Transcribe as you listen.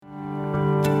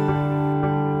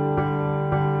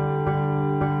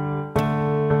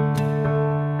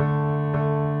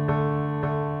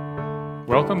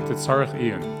Welcome to Tzarech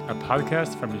Iyun, a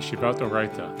podcast from Yeshivat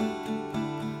Oraita.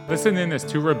 Listen in as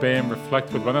two Rebbeim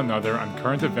reflect with one another on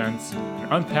current events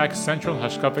and unpack central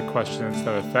hashkafic questions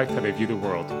that affect how they view the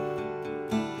world.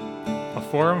 A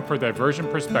forum for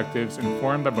divergent perspectives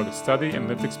informed by both a study and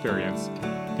lived experience,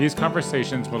 these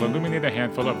conversations will illuminate a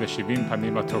handful of the Shivim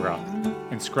Panim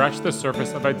LaTorah and scratch the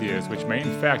surface of ideas which may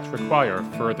in fact require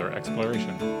further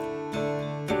exploration.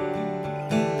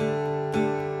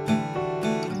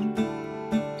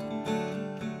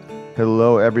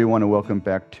 Hello, everyone, and welcome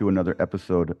back to another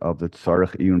episode of the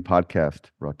Tzarech Iyun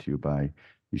podcast, brought to you by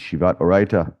Yeshivat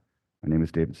Oraita. My name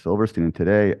is David Silverstein, and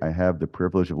today I have the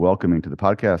privilege of welcoming to the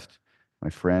podcast my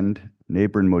friend,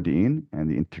 neighbor in Modi'in, and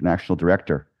the international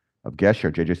director of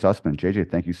Gesher, JJ Sussman.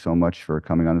 JJ, thank you so much for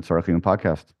coming on the Tzarech Iyun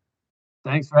podcast.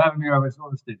 Thanks for having me, Rabbi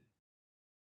Silverstein.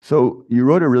 So you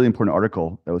wrote a really important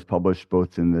article that was published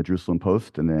both in the Jerusalem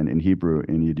Post and then in Hebrew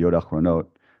in Yediot Achronot,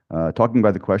 talking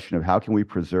about the question of how can we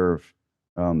preserve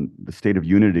the state of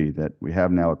unity that we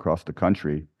have now across the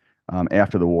country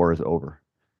after the war is over.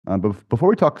 But before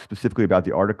we talk specifically about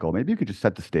the article, maybe you could just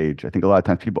set the stage. I think a lot of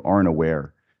times people aren't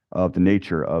aware of the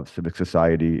nature of civic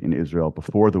society in Israel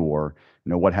before the war.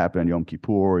 You know, what happened on Yom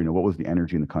Kippur, you know, what was the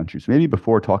energy in the country. So maybe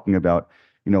before talking about,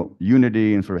 you know,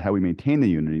 unity and sort of how we maintain the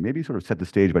unity, maybe sort of set the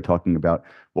stage by talking about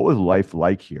what was life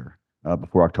like here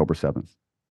before October 7th.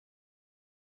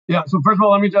 Yeah, so first of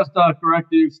all, let me just correct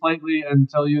you slightly and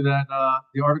tell you that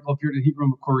the article appeared in Hebrew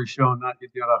Makori Show, not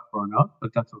Yediot Achronot,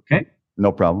 but that's okay.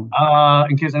 No problem.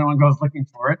 In case anyone goes looking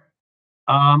for it.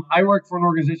 I work for an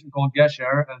organization called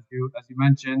Gesher, as you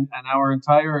mentioned, and our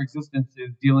entire existence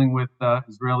is dealing with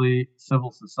Israeli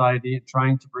civil society and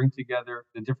trying to bring together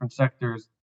the different sectors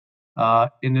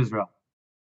in Israel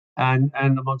and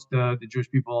amongst the Jewish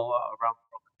people around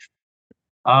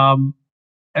the world.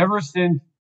 Ever since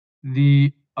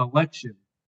the election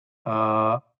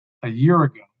a year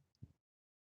ago,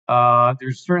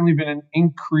 there's certainly been an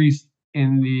increase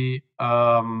in the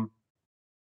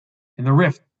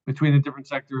rift between the different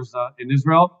sectors in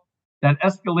Israel that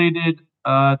escalated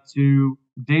to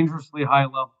dangerously high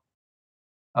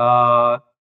level.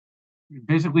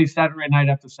 Basically, Saturday night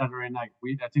after Saturday night,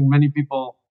 I think many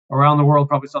people around the world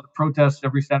probably saw the protests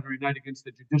every Saturday night against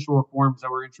the judicial reforms that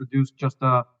were introduced just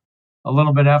a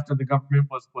little bit after the government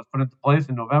was put into place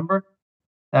in November.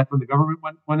 That's when the government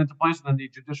went into place, and then the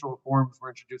judicial reforms were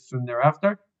introduced soon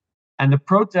thereafter. And the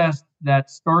protest that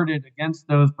started against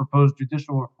those proposed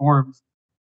judicial reforms,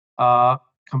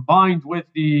 combined with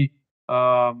the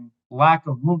lack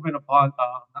of movement on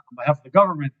behalf of the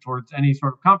government towards any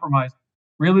sort of compromise,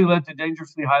 really led to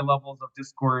dangerously high levels of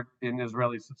discord in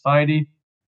Israeli society.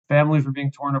 Families were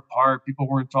being torn apart. People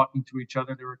weren't talking to each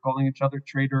other. They were calling each other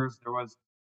traitors. There was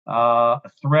a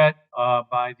threat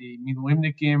by the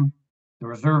Miluimnikim, the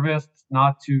reservists,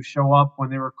 not to show up when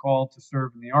they were called to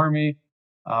serve in the army.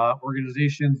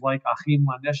 Organizations like Achim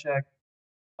LaNeshek,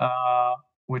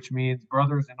 which means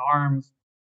brothers in arms,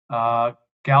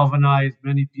 galvanized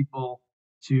many people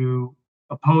to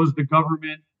oppose the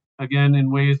government, again, in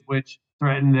ways which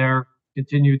threaten their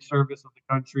continued service of the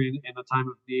country in a time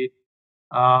of need.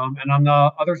 And on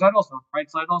the other side also, on the right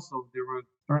side also, there were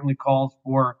certainly calls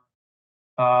for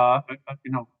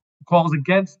calls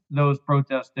against those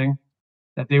protesting,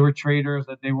 that they were traitors,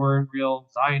 that they weren't real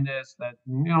Zionists, that,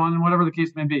 and whatever the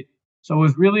case may be. So it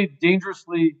was really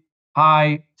dangerously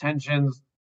high tensions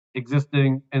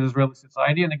existing in Israeli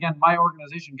society. And again, my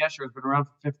organization, Gesher, has been around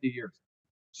for 50 years.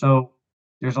 So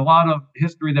there's a lot of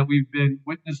history that we've been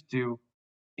witness to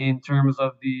in terms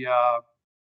of the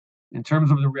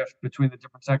rift between the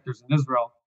different sectors in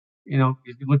Israel. You know,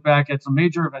 if you look back at some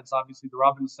major events, obviously the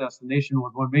Rabin assassination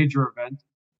was one major event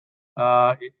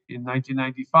in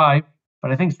 1995.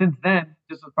 But I think since then,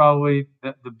 this is probably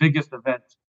the biggest event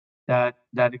that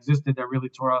existed that really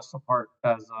tore us apart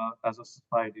as a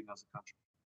society and as a country.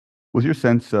 Was your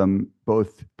sense,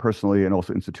 both personally and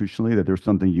also institutionally, that there's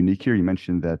something unique here? You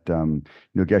mentioned that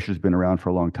Gesher's been around for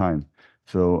a long time.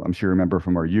 So I'm sure you remember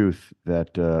from our youth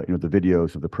that the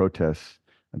videos of the protests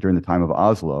during the time of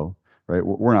Oslo, right,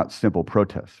 were not simple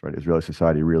protests, right? Israeli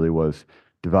society really was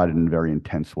divided in a very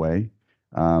intense way.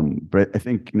 But I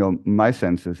think, my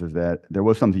sense is that there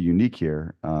was something unique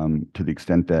here, to the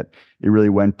extent that it really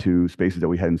went to spaces that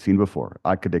we hadn't seen before.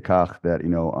 Ad kedei kach that,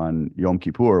 on Yom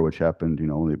Kippur, which happened,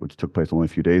 which took place only a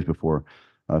few days before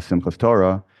Simchas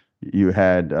Torah, you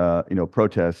had,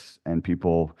 protests and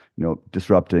people,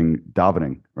 disrupting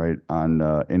davening, right,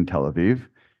 in Tel Aviv.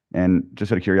 And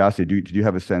just out of curiosity, do you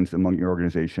have a sense among your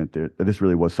organization that this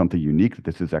really was something unique, that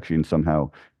this is actually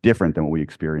somehow different than what we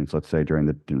experienced, let's say, during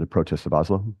the protests of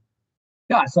Oslo?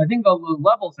 Yeah, so I think the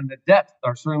levels and the depth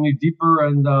are certainly deeper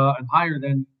and higher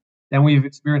than we've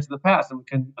experienced in the past, and we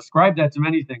can ascribe that to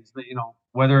many things. But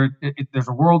whether there's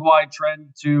a worldwide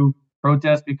trend to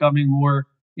protest becoming more,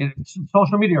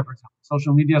 social media, for example.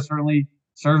 Social media certainly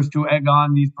serves to egg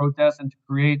on these protests and to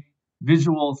create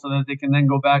visuals so that they can then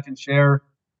go back and share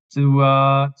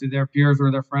to their peers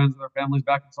or their friends or their families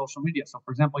back in social media. So,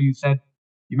 for example, you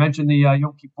mentioned the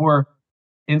Yom Kippur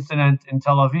incident in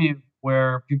Tel Aviv,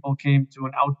 where people came to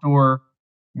an outdoor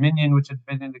minyan which had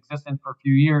been in existence for a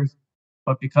few years,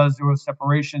 but because there was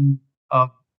separation of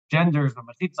genders, the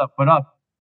mechitza put up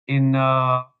in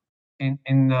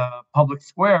the public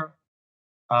square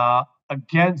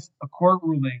against a court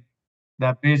ruling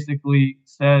that basically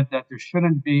said that there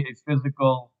shouldn't be a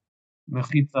physical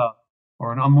mechitza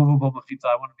or an unmovable mechitza.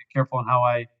 I want to be careful on how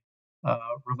I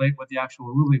relate what the actual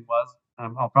ruling was.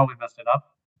 I'll probably mess it up.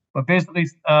 But basically,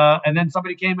 and then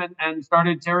somebody came in and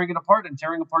started tearing it apart and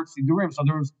tearing apart Sidurim. So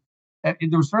there was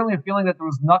certainly a feeling that there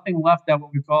was nothing left that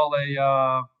what we call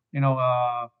a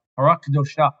harak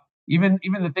kedosha. Even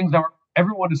the things that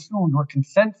everyone assumed were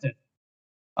consensus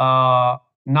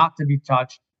not to be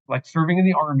touched, like serving in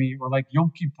the army or like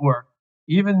Yom Kippur.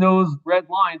 Even those red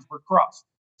lines were crossed.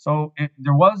 So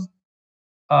there was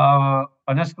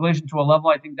an escalation to a level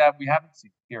I think that we haven't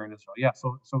seen here in Israel. Yeah.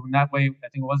 So in that way, I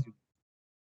think it was.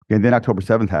 And then October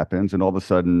 7th happens, and all of a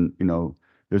sudden,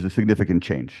 there's a significant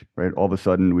change, right? All of a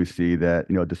sudden, we see that,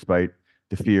 despite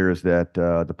the fears that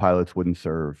the pilots wouldn't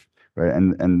serve, right,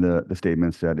 and the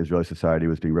statements that Israeli society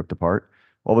was being ripped apart,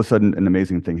 all of a sudden, an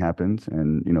amazing thing happens,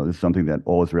 and this is something that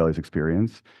all Israelis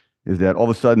experience, is that all of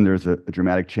a sudden there's a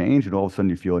dramatic change, and all of a sudden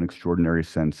you feel an extraordinary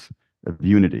sense of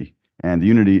unity. And the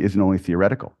unity isn't only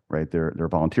theoretical, right? There are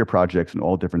volunteer projects and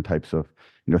all different types of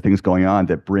things going on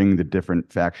that bring the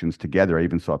different factions together. I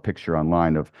even saw a picture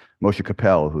online of Moshe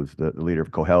Capel, who's the leader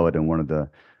of Kohelet and one of the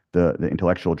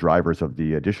intellectual drivers of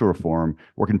the judicial reform,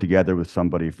 working together with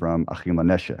somebody from Achim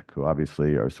HaNeshek, who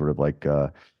obviously are sort of like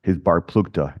his bar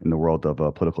plukta in the world of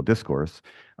political discourse.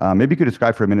 Maybe you could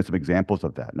describe for a minute some examples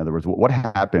of that. In other words, what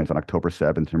happens on October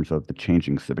 7th in terms of the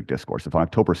changing civic discourse? If on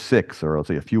October 6th, or let's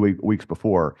say a few weeks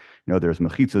before, there's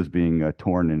mechitzas being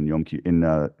torn in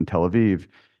Tel Aviv,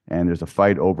 and there's a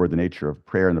fight over the nature of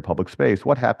prayer in the public space,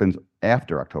 what happens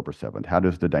after October 7th? How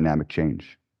does the dynamic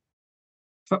change?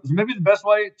 So maybe the best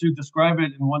way to describe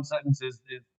it in one sentence is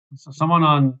someone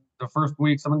during the first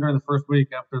week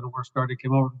after the war started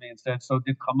came over to me and said, "So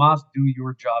did Hamas do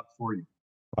your job for you?"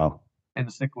 Wow. In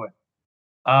a sick way.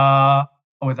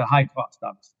 With a high cost,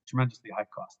 obviously, tremendously high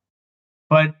cost.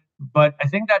 But I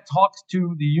think that talks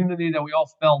to the unity that we all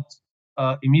felt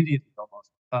immediately,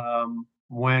 almost,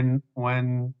 when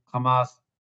Hamas,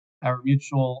 our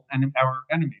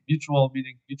enemy, mutual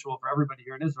meaning mutual for everybody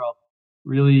here in Israel,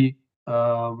 really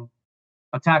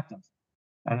attacked us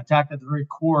and attacked at the very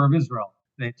core of Israel.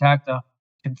 They attacked a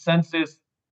consensus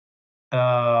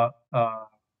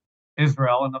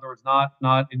Israel, in other words,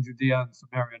 not in Judea and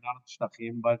Samaria, not in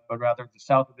Shtachim, but rather the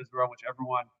south of Israel, which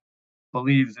everyone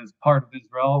believes is part of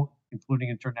Israel, including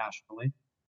internationally.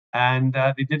 And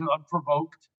they did it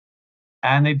unprovoked,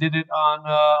 and they did it on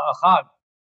a Chag.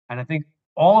 And I think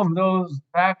all of those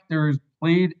factors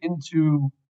played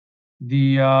into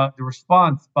the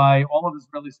response by all of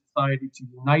Israeli society to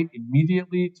unite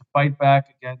immediately to fight back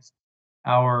against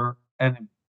our enemy.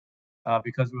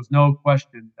 Because there was no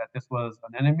question that this was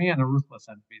an enemy and a ruthless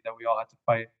enemy that we all had to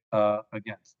fight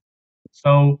against.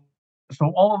 So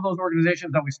all of those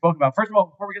organizations that we spoke about, first of all,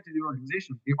 before we get to the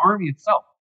organization, the army itself,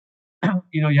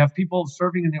 you have people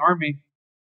serving in the army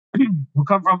who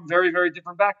come from very, very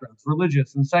different backgrounds,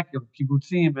 religious and secular,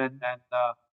 kibbutzim and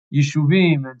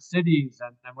yeshuvim and cities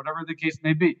and whatever the case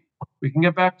may be. We can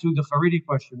get back to the Haredi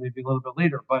question maybe a little bit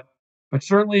later, but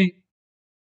certainly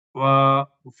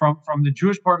from the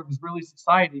Jewish part of Israeli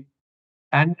society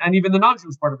and even the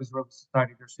non-Jewish part of Israeli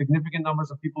society, there's significant numbers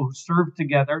of people who serve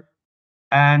together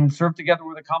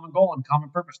with a common goal and common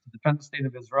purpose to defend the state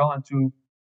of Israel and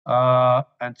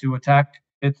to attack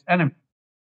its enemy.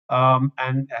 And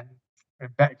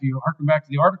if you harken back to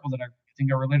the article that I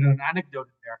think I related an anecdote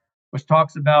in there, which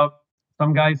talks about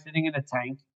some guy sitting in a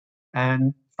tank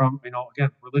and from, again,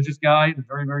 religious guy and a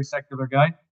very, very secular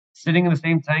guy sitting in the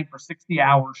same tank for 60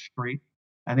 hours straight.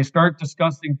 And they start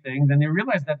discussing things and they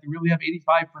realize that they really have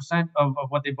 85% of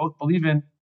what they both believe in.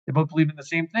 They both believe in the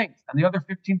same things. And the other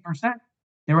 15%,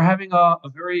 they were having a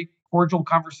very cordial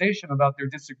conversation about their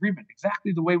disagreement,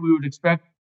 exactly the way we would expect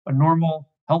a normal,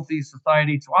 healthy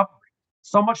society to operate.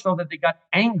 So much so that they got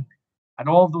angry at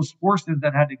all of those forces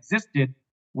that had existed,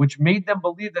 which made them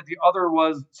believe that the other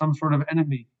was some sort of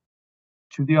enemy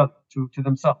to the other, to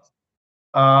themselves.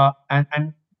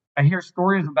 And I hear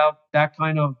stories about that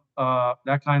kind of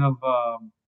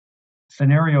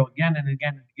scenario again and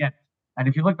again and again. And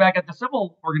if you look back at the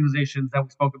civil organizations that we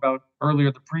spoke about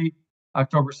earlier, the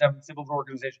pre-October 7th civil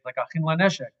organizations like Achin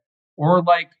Laneshek, or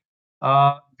like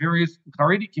various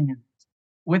Haredi communities,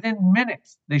 within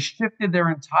minutes they shifted their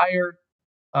entire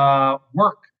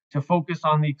work to focus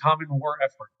on the common war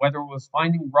effort, whether it was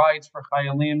finding rides for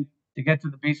Chayalim to get to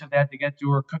the base of that to get to,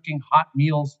 or cooking hot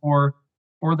meals for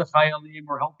the Chayalim,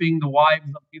 or helping the wives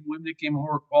of Milwimnikim who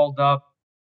were called up,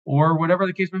 or whatever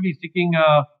the case may be, seeking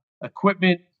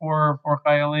equipment for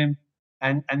Chayalim.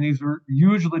 And these were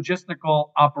huge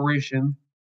logistical operations,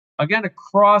 again,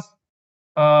 across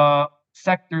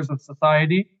sectors of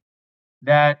society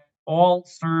that all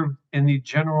served in the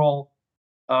general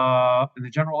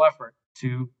effort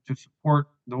to support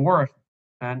the war effort.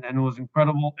 And it was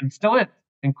incredible, and still is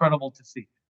incredible to see.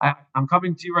 I'm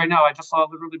coming to you right now. I just saw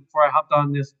literally before I hopped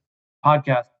on this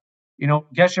podcast.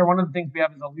 Gesher, one of the things we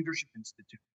have is a leadership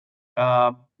institute,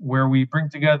 where we bring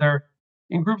together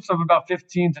in groups of about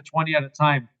 15 to 20 at a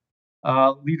time,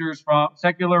 leaders from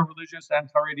secular, religious, and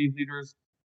Haredi leaders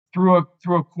through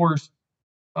a course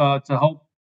to help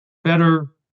better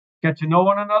get to know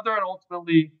one another and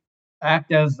ultimately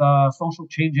act as social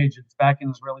change agents back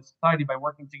in Israeli society by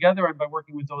working together and by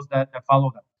working with those that follow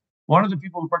them. One of the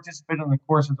people who participated in the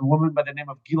course is a woman by the name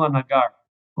of Gila Nagar,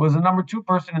 who was the number 2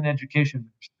 person in the education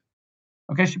ministry.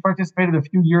 Okay, she participated a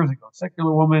few years ago, a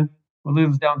secular woman who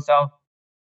lives down south.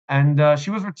 And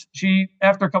she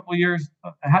after a couple of years,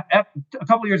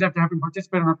 after having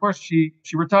participated in her course, she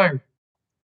retired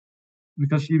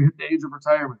because she hit the age of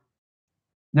retirement.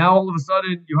 Now all of a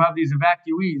sudden you have these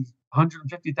evacuees,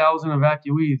 150,000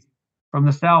 evacuees from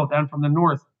the south and from the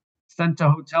north, sent to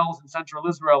hotels in central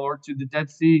Israel or to the Dead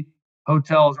Sea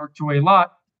hotels or to Eilat,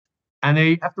 and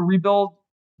they have to rebuild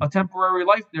a temporary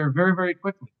life there very, very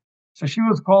quickly. So she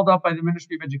was called up by the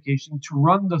Ministry of Education to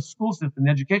run the school system, the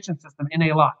education system in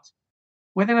Eilat.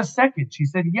 Within a second, she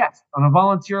said yes on a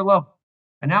volunteer level.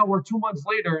 And now we're 2 months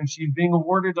later, and she's being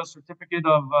awarded a certificate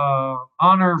of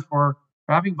honor for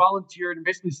having volunteered and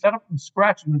basically set up from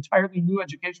scratch an entirely new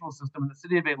educational system in the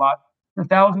city of Eilat for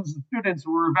thousands of students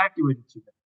who were evacuated to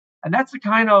it. And that's the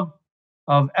kind of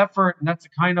effort, and that's the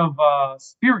kind of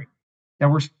spirit that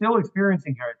we're still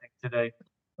experiencing here, I think, today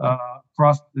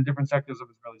across the different sectors of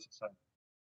Israeli society.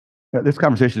 Yeah, this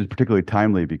conversation is particularly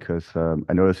timely because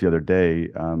I noticed the other day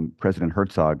President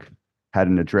Herzog had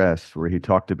an address where he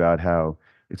talked about how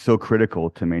it's so critical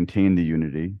to maintain the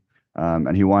unity,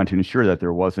 and he wanted to ensure that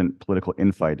there wasn't political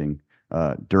infighting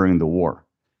during the war.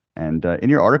 And in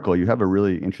your article, you have a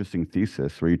really interesting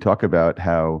thesis where you talk about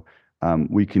how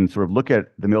we can sort of look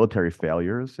at the military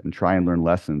failures and try and learn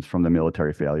lessons from the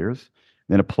military failures,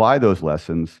 then apply those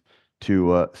lessons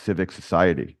to civic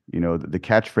society. The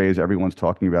catchphrase everyone's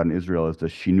talking about in Israel is the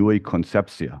shinui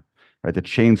concepcia, right? The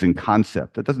change in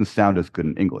concept. That doesn't sound as good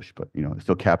in English, but it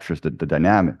still captures the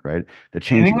dynamic, right? The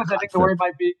change in English, I think the word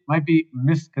might be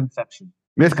misconception.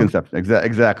 Misconception.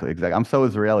 Exactly. I'm so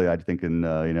Israeli, I think, in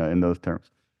those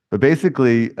terms. But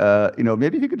basically,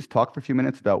 maybe if you could just talk for a few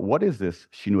minutes about what is this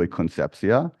shinui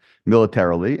concepcia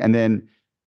militarily, and then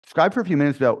describe for a few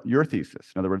minutes about your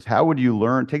thesis. In other words, how would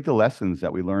you take the lessons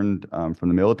that we learned from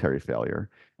the military failure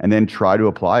and then try to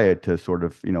apply it to sort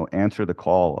of, answer the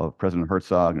call of President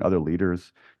Herzog and other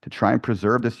leaders to try and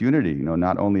preserve this unity,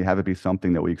 not only have it be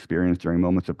something that we experience during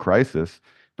moments of crisis,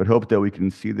 but hope that we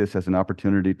can see this as an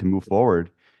opportunity to move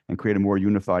forward and create a more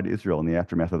unified Israel in the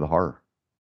aftermath of the horror.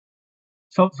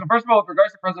 So first of all, with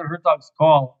regards to President Herzog's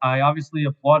call, I obviously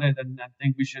applauded and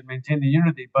think we should maintain the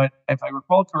unity. But if I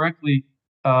recall correctly,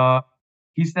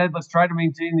 he said, let's try to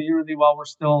maintain the unity while we're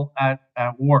still at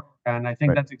war. And I think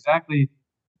Right. that's exactly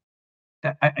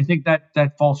that. I think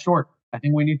that falls short. I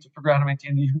think we need to figure out how to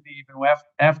maintain the unity even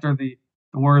after the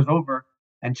war is over,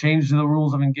 and change the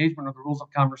rules of engagement or the rules of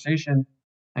conversation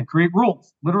and create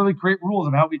rules, literally create rules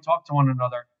of how we talk to one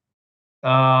another.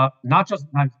 Not just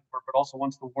in times of war, but also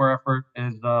once the war effort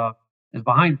is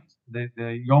behind us.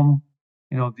 The Yom,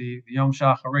 the Yom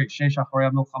Shacharei, Shei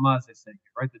Shacharei Milchama, as they say,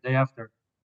 right? The day after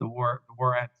the war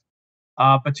ends.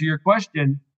 But to your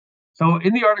question, so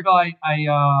in the article,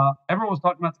 everyone was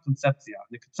talking about the concepcia.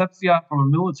 The concepcia from a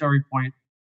military point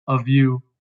of view,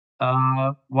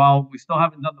 while we still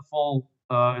haven't done the full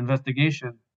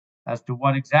investigation as to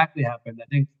what exactly happened, I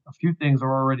think a few things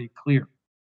are already clear.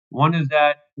 One is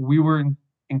that we were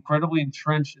incredibly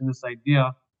entrenched in this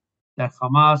idea that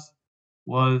Hamas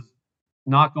was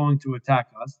not going to attack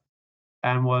us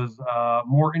and was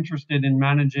more interested in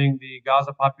managing the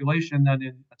Gaza population than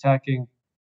in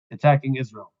attacking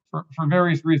Israel for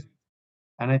various reasons.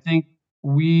 And I think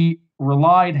we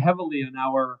relied heavily on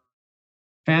our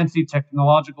fancy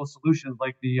technological solutions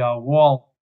like the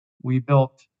wall we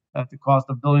built at the cost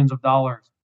of billions of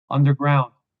dollars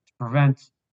underground to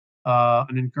prevent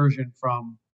an incursion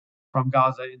from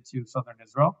Gaza into southern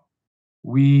Israel.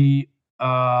 We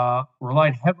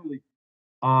relied heavily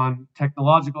on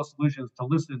technological solutions to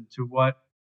listen to what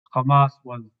Hamas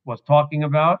was talking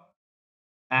about,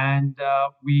 and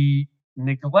we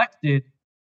neglected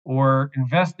or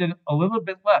invested a little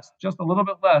bit less, just a little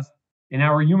bit less, in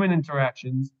our human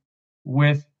interactions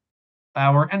with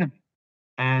our enemy.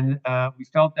 And we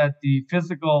felt that the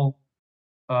physical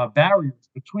barriers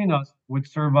between us would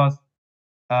serve us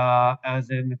as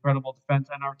an incredible defense,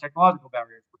 and our technological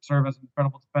barriers would serve as an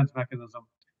incredible defense mechanism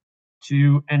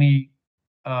to any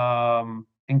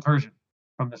incursion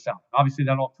from the south. Obviously,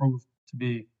 that all proved to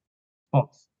be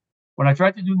false. What I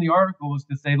tried to do in the article was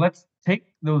to say, let's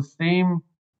take those same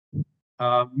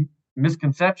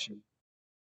misconceptions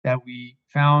that we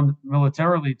found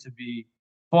militarily to be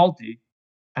faulty,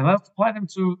 and let's apply them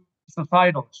to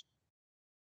societal issues.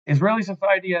 Israeli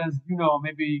society, as you know,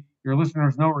 maybe your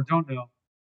listeners know or don't know,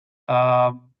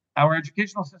 our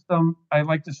educational system, I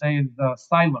like to say, is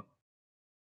siloed.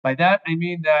 By that, I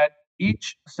mean that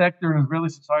each sector in Israeli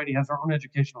society has their own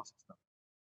educational system.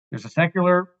 There's a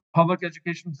secular public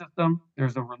education system.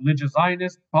 There's a religious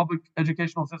Zionist public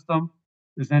educational system.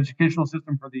 There's an educational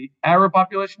system for the Arab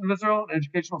population of Israel, an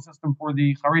educational system for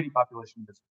the Haredi population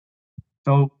of Israel.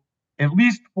 So at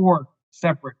least 4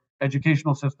 separate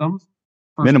educational systems.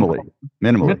 Minimally.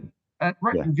 Right.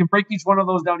 Yeah. You can break each one of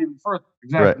those down even further.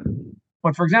 Exactly. Right.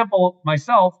 But for example,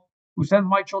 myself, who sends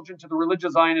my children to the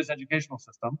religious Zionist educational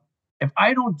system, if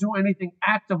I don't do anything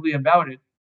actively about it,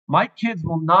 my kids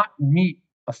will not meet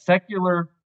a secular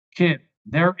kid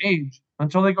their age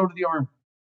until they go to the army.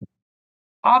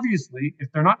 Obviously,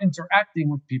 if they're not interacting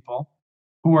with people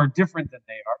who are different than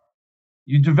they are,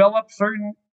 you develop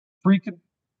certain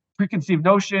preconceived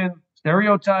notions,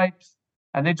 stereotypes,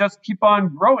 and they just keep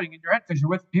on growing in your head because you're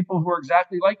with people who are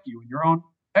exactly like you in your own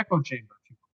echo chamber.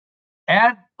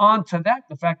 Add on to that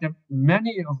the fact that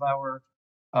many of our,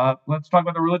 let's talk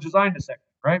about the religious Zionist sector,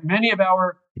 right? Many of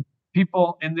our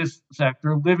people in this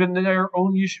sector live in their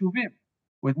own yeshuvim,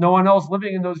 with no one else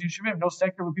living in those yeshuvim, no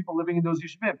secular people living in those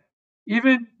yeshuvim.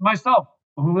 Even myself,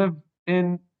 who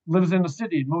lives in the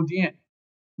city, in Modi'in,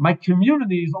 my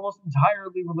community is almost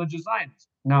entirely religious Zionist.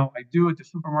 Now, I do at the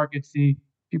supermarket see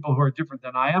people who are different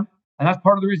than I am, and that's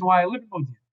part of the reason why I live in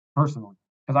Modi'in, personally,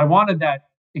 because I wanted that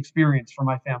experience for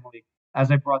my family as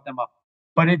I brought them up.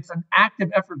 But it's an active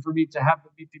effort for me to have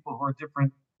them meet people who are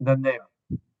different than they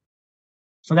are.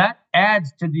 So that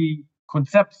adds to the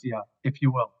conceptia, if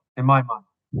you will, in my mind.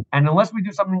 And unless we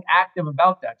do something active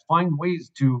about that, find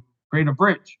ways to create a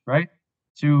bridge, right?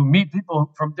 To meet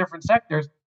people from different sectors,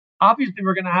 obviously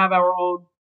we're going to have our own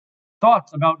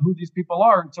thoughts about who these people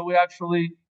are until we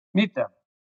actually meet them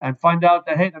and find out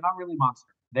that, hey, they're not really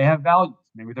monsters. They have values.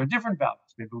 Maybe they're different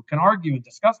values. Maybe we can argue and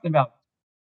discuss the values.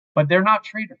 But they're not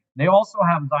traitors. They also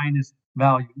have Zionist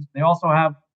values. They also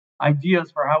have ideas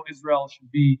for how Israel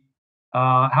should be,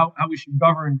 how we should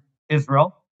govern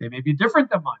Israel. They may be different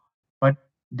than mine, but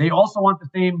they also want the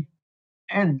same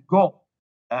end goal.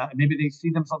 Maybe they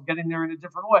see themselves getting there in a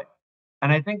different way.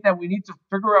 And I think that we need to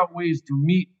figure out ways to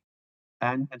meet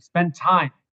and spend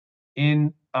time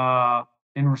in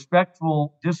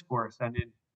respectful discourse and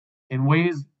in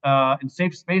ways, in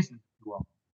safe spaces, if you will.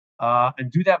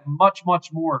 And do that much,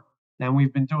 much more than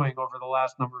we've been doing over the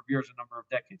last number of years, a number of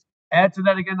decades. Add to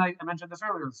that, again, I mentioned this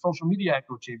earlier, the social media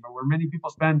echo chamber, where many people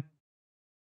spend,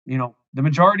 the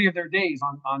majority of their days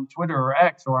on Twitter or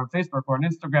X or on Facebook or on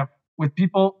Instagram with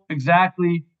people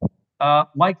exactly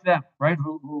like them, right?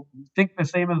 Who think the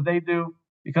same as they do,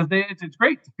 because it's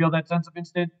great to feel that sense of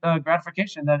instant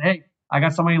gratification that, hey, I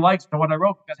got so many likes to what I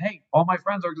wrote because, hey, all my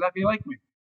friends are exactly like me.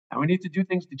 And we need to do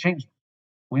things to change them.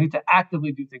 We need to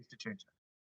actively do things to change that.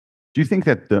 Do you think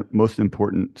that the most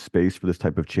important space for this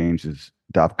type of change is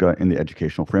dafka in the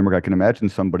educational framework? I can imagine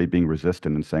somebody being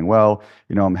resistant and saying, well,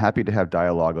 I'm happy to have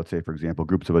dialogue, let's say, for example,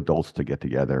 groups of adults to get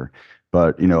together.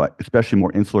 But, especially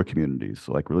more insular communities,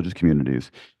 like religious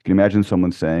communities, you can imagine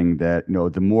someone saying that,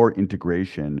 the more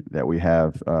integration that we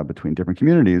have between different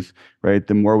communities, right,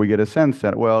 the more we get a sense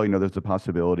that, well, there's a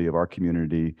possibility of our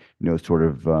community, sort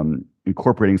of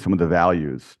incorporating some of the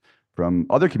values from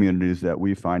other communities that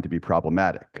we find to be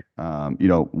problematic.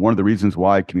 One of the reasons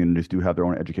why communities do have their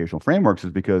own educational frameworks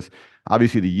is because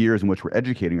obviously the years in which we're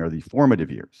educating are the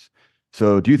formative years.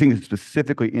 So do you think that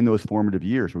specifically in those formative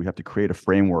years where we have to create a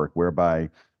framework whereby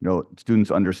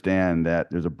students understand that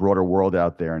there's a broader world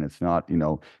out there and it's not,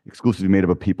 exclusively made up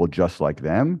of people just like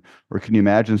them? Or can you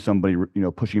imagine somebody,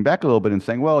 pushing back a little bit and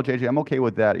saying, well, JJ, I'm okay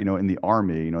with that, in the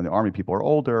Army, in the Army, people are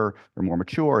older, they're more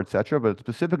mature, et cetera. But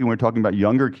specifically, when we're talking about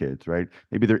younger kids, right?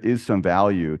 Maybe there is some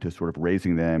value to sort of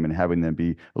raising them and having them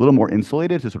be a little more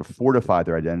insulated to sort of fortify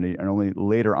their identity and only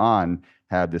later on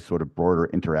have this sort of broader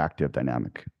interactive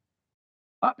dynamic.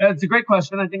 It's a great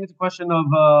question. I think it's a question of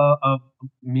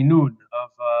minun, of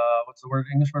what's the word,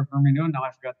 English word for minun? Now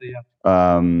I forgot the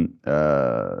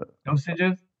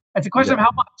dosages. It's a question of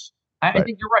how much. I Right.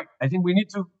 think you're right. I think we need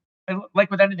to,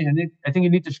 like with anything, I think you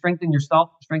need to strengthen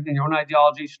yourself, strengthen your own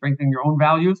ideology, strengthen your own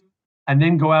values, and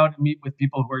then go out and meet with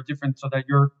people who are different so that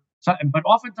you're. But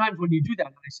oftentimes when you do that,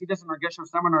 and I see this in our Gesher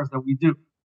seminars that we do,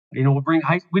 we'll bring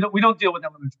we don't deal with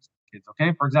elementary school kids,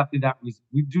 okay, for exactly that reason.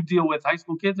 We do deal with high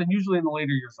school kids and usually in the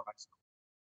later years of high school.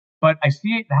 But I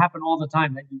see it happen all the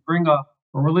time that you bring a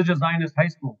religious Zionist high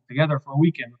school together for a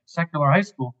weekend, secular high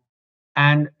school,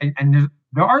 and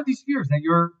there are these fears that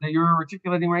you're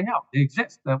articulating right now. They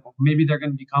exist. That maybe they're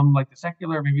going to become like the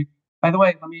secular. Maybe. By the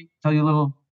way, let me tell you a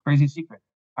little crazy secret.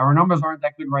 Our numbers aren't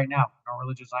that good right now in our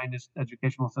religious Zionist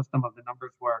educational system of the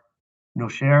numbers who are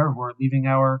who are leaving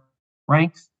our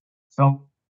ranks. So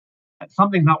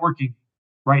something's not working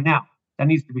right now. That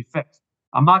needs to be fixed.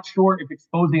 I'm not sure if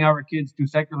exposing our kids to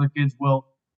secular kids will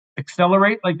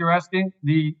accelerate, like you're asking,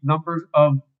 the numbers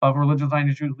of religious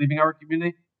Zionist Jews leaving our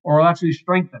community, or will actually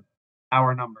strengthen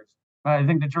our numbers. I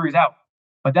think the jury's out.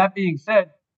 But that being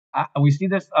said, we see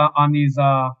this on these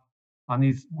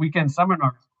weekend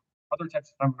seminars, other types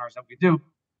of seminars that we do,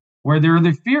 where there are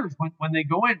the fears when they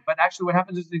go in. But actually, what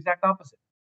happens is the exact opposite.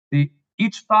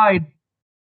 Each side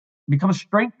becomes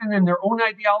strengthened in their own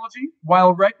ideology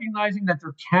while recognizing that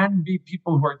there can be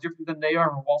people who are different than they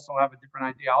are who also have a different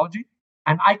ideology.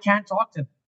 And I can't talk to them.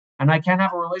 And I can't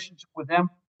have a relationship with them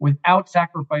without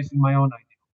sacrificing my own ideology.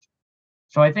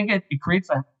 So I think it creates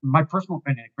my personal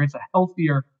opinion, it creates a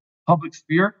healthier public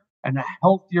sphere and a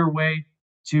healthier way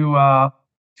to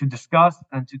discuss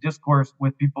and to discourse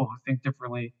with people who think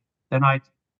differently than I do.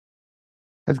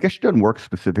 Has Geshe done work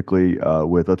specifically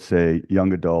with, let's say,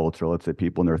 young adults or let's say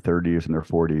people in their 30s and their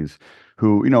 40s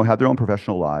who, have their own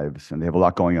professional lives and they have a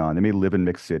lot going on? They may live in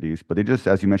mixed cities, but they just,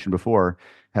 as you mentioned before,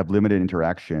 have limited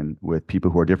interaction with people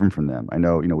who are different from them. I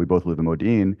know, we both live in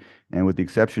Modine, and with the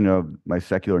exception of my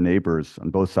secular neighbors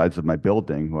on both sides of my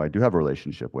building, who I do have a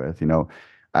relationship with,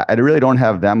 I really don't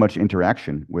have that much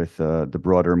interaction with the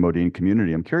broader Modine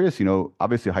community. I'm curious,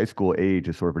 obviously high school age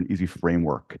is sort of an easy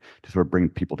framework to sort of bring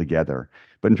people together.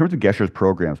 But in terms of Gesher's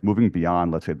programs, moving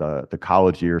beyond, let's say, the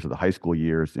college years or the high school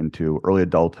years into early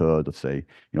adulthood, let's say,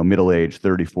 middle age,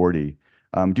 30, 40,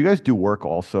 do you guys do work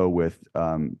also with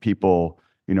people,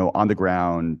 on the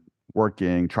ground,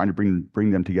 working, trying to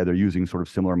bring them together using sort of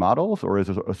similar models? Or is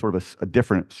there a sort of a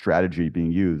different strategy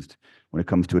being used when it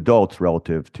comes to adults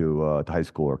relative to high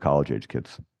school or college age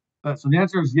kids? So the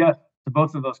answer is yes to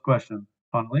both of those questions,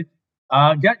 funnily.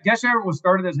 Gesher was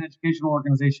started as an educational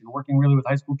organization, working really with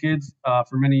high school kids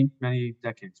for many, many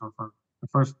decades, or for the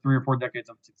first 3 or 4 decades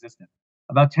of its existence.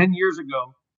 About 10 years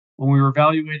ago, when we were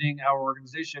evaluating our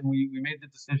organization, we made the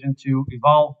decision to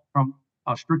evolve from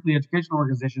a strictly educational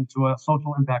organization to a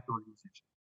social impact organization.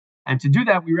 And to do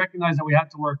that, we recognized that we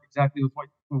had to work exactly with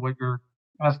what you're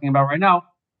asking about right now,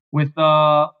 with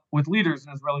leaders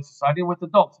in Israeli society and with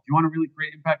adults. If you want to really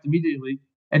create impact immediately,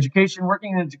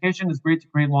 working in education is great to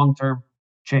create long-term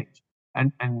change.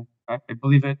 And I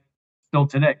believe it still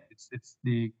today. It's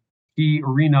the key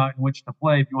arena in which to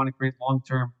play if you want to create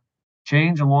long-term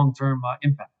change and long-term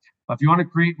impact. But if you want to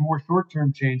create more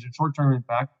short-term change and short-term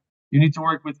impact, you need to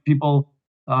work with people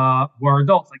who are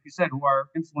adults, like you said, who are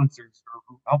influencers or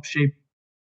who help shape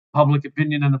public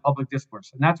opinion and the public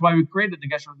discourse. And that's why we created the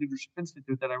Gesher Leadership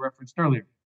Institute that I referenced earlier.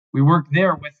 We work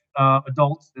there with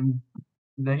adults, and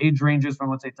the age ranges from,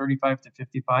 let's say, 35 to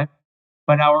 55.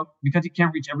 But because you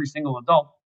can't reach every single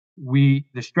adult, the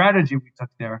strategy we took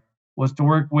there was to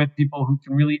work with people who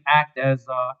can really act as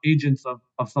agents of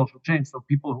social change. So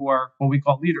people who are what we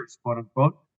call leaders, quote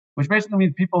unquote, which basically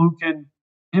means people who can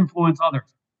influence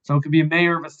others. So it could be a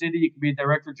mayor of a city, it could be a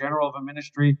director general of a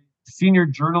ministry, senior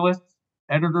journalists,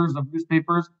 editors of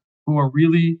newspapers who are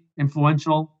really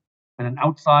influential in an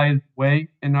outside way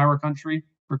in our country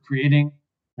for creating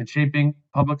and shaping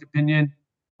public opinion.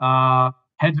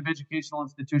 Heads of educational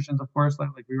institutions, of course, like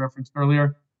we referenced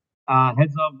earlier,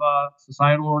 heads of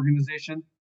societal organization.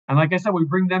 And like I said, we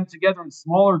bring them together in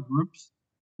smaller groups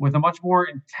with a much more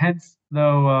intense,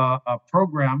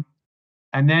 program.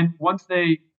 And then once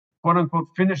they, quote unquote,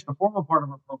 finish the formal part of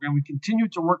our program, we continue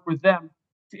to work with them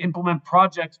to implement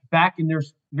projects back in their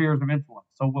spheres of influence.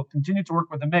 So we'll continue to work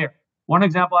with the mayor. One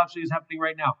example actually is happening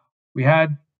right now. We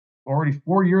had already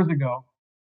 4 years ago,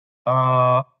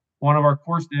 one of our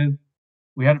courses,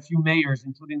 we had a few mayors,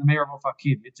 including the mayor of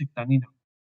Ofakim, Itzik Danino.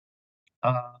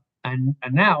 And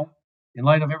now, in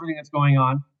light of everything that's going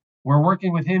on, we're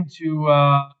working with him to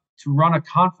run a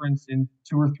conference in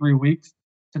 2 or 3 weeks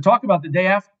to talk about the day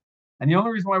after. And the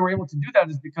only reason why we're able to do that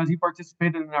is because he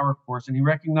participated in our course and he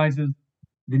recognizes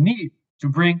the need to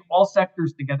bring all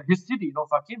sectors together. His city, in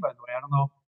Ofakim, by the way, I don't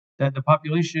know that the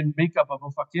population makeup of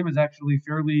Ofakim is actually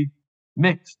fairly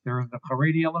mixed. There's the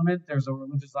Haredi element, there's a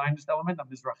religious Zionist element, a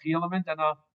Mizrahi element, and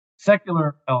a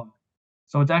secular element.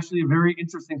 So it's actually a very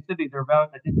interesting city. There are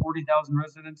about, I think, 40,000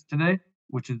 residents today,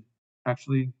 which is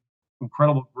actually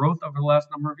incredible growth over the last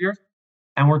number of years.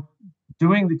 And we're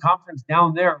doing the conference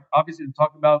down there, obviously, to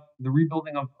talk about the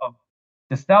rebuilding of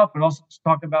the South, but also to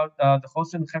talk about the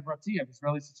Chosen Chevrati of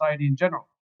Israeli society in general,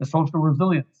 the social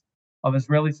resilience of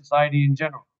Israeli society in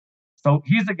general. So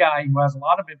he's a guy who has a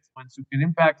lot of influence, who can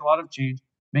impact a lot of change,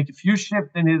 make a few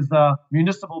shifts in his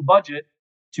municipal budget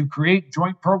to create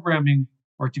joint programming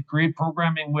or to create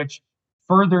programming which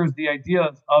furthers the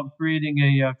ideas of creating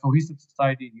a cohesive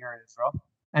society here in Israel.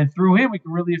 And through him, we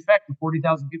can really affect the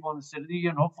 40,000 people in the city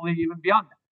and hopefully even beyond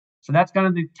that. So that's kind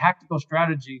of the tactical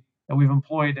strategy that we've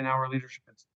employed in our leadership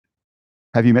institute.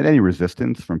 Have you met any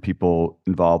resistance from people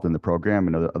involved in the program?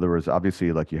 In other words,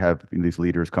 obviously, like you have these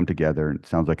leaders come together, and it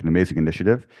sounds like an amazing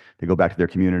initiative. They go back to their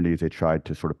communities, they try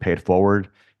to sort of pay it forward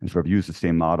and sort of use the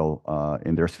same model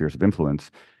in their spheres of influence.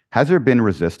 Has there been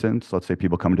resistance? Let's say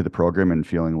people come into the program and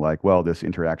feeling like, well, this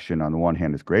interaction on the one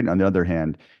hand is great, and on the other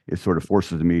hand, it sort of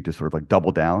forces me to sort of like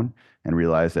double down and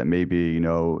realize that maybe, you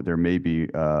know, there may be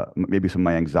maybe some of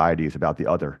my anxieties about the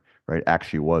other, right,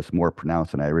 actually was more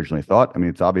pronounced than I originally thought. I mean,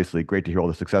 it's obviously great to hear all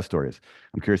the success stories.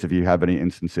 I'm curious if you have any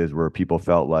instances where people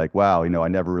felt like, wow, you know, I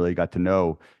never really got to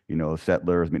know, you know,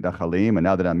 settlers, mitnachalim, and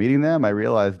now that I'm meeting them, I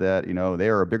realize that, you know, they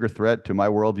are a bigger threat to my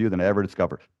worldview than I ever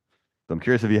discovered. So I'm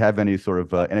curious if you have any sort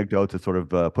of anecdotes that sort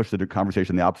of push the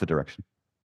conversation in the opposite direction.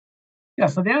 Yeah,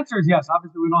 so the answer is yes.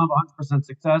 Obviously, we don't have 100%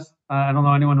 success. I don't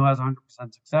know anyone who has 100%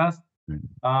 success.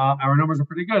 Our numbers are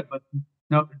pretty good, but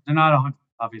no, they're not 100,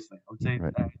 obviously. I would say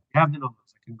Right. we have the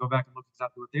numbers. I can go back and look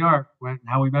exactly what they are. When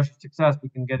how we measure success, we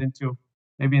can get into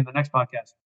maybe in the next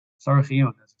podcast. Sorry, as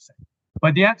you say.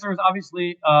 But the answer is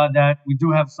obviously that we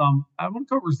do have some, I wouldn't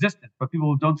call it resistance, but people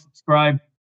who don't subscribe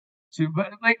to,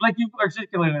 but like you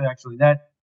articulated actually, that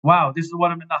wow, this is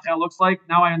what a mitnachel looks like.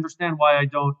 Now I understand why I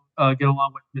don't get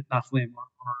along with mitnachlim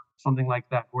or something like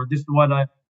that. Or this is what a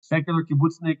secular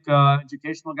kibbutznik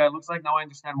educational guy looks like. Now I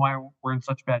understand why we're in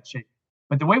such bad shape.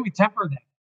 But the way we temper that,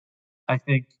 I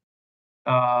think,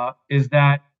 is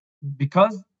that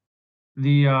because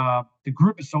the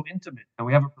group is so intimate and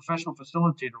we have a professional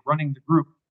facilitator running the group,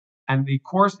 and the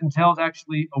course entails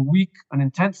actually a week, an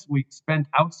intense week spent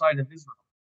outside of Israel.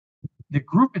 The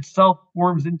group itself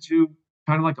forms into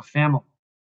kind of like a family,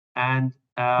 and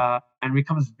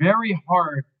becomes very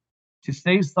hard to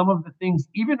say some of the things,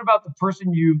 even about the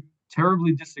person you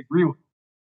terribly disagree with.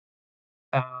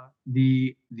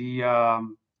 The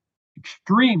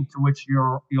extreme to which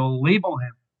you'll label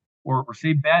him or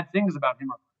say bad things about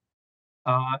him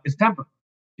is tempered,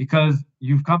 because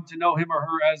you've come to know him or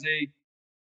her as a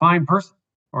fine person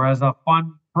or as a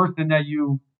fun person that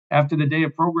you, after the day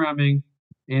of programming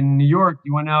in New York,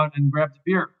 you went out and grabbed a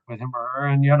beer with him or her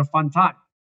and you had a fun time.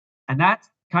 And that's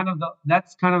kind of the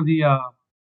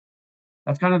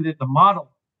model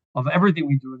of everything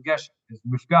we do in Geshe is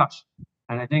mifgash.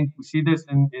 And I think we see this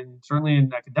in certainly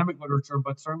in academic literature,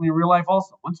 but certainly in real life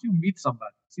also. Once you meet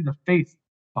somebody, see the face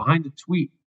behind the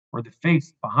tweet or the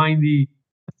face behind the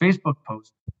Facebook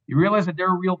post, you realize that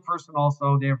they're a real person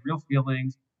also. They have real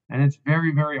feelings, and it's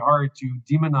very, very hard to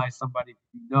demonize somebody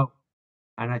you know.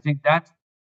 And I think that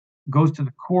goes to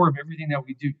the core of everything that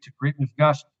we do, to create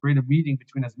mifgash, to create a meeting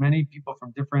between as many people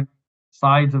from different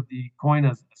sides of the coin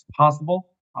as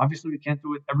possible. Obviously, we can't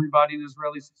do it everybody in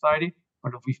Israeli society,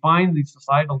 but if we find the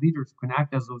societal leaders who can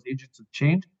act as those agents of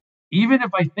change, even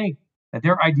if I think that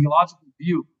their ideological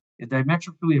view is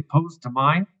diametrically opposed to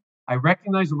mine, I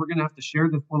recognize that we're going to have to share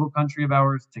this little country of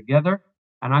ours together,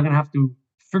 and I'm going to have to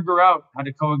figure out how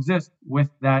to coexist with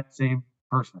that same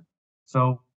person.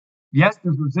 So, yes,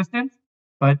 there's resistance,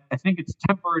 but I think it's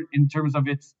tempered in terms of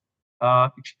its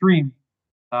extreme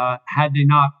had they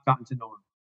not gotten to know him.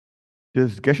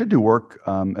 Does Geshe do work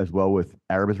as well with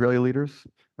Arab Israeli leaders?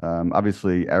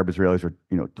 Obviously, Arab Israelis are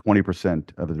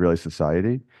 20% of Israeli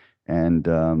society, and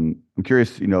I'm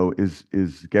curious, is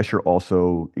Geshe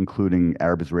also including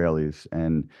Arab Israelis,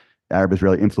 and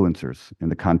Arab-Israeli influencers in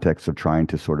the context of trying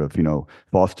to sort of,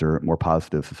 foster more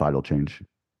positive societal change?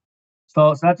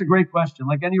 So that's a great question.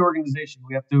 Like any organization,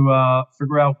 we have to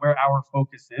figure out where our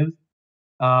focus is.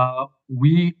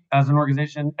 We, as an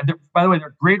organization, and by the way,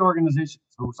 they're great organizations.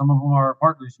 So some of them are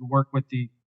partners who work with the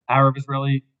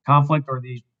Arab-Israeli conflict or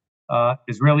the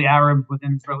Israeli Arabs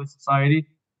within Israeli society.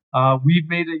 We've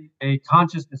made a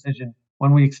conscious decision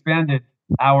when we expanded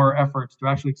our efforts to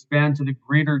actually expand to the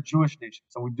greater Jewish nation.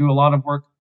 So we do a lot of work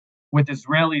with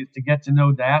Israelis to get to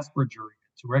know diaspora Jewry,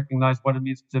 to recognize what it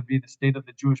means to be the state of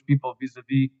the Jewish people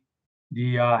vis-a-vis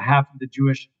the half of the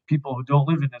Jewish people who don't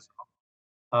live in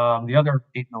Israel, the other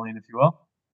 8 million, if you will.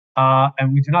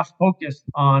 And we do not focus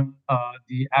on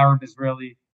the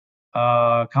Arab-Israeli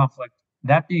conflict.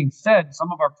 That being said,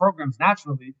 some of our programs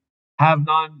naturally have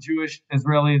non-Jewish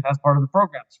Israelis as part of the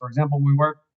programs. For example, we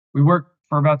worked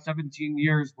for about 17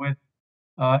 years with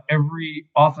every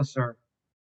officer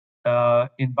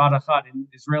in Badachat,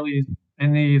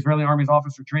 in the Israeli Army's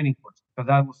officer training course, because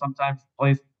that was sometimes the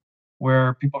place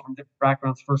where people from different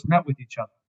backgrounds first met with each other.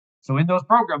 So in those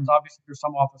programs, obviously, there's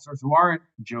some officers who aren't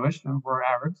Jewish and were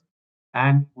Arabs,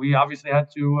 and we obviously had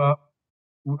to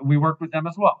we work with them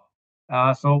as well.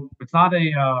 So it's not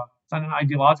an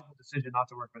ideological decision not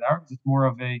to work with Arabs. It's more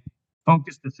of a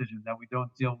focused decision that we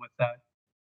don't deal with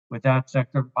that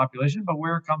sector of the population, but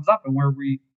where it comes up and where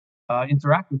we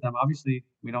interact with them, obviously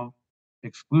we don't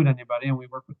exclude anybody, and we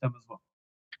work with them as well.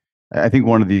 I think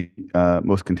one of the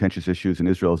most contentious issues in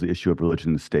Israel is the issue of religion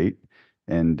in the state.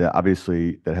 And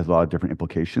obviously, that has a lot of different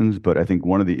implications. But I think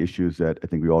one of the issues that I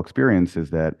think we all experience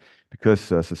is that because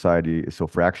society is so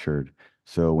fractured,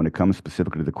 so when it comes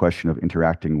specifically to the question of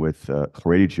interacting with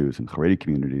Haredi Jews and Haredi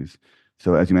communities,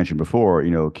 so as you mentioned before,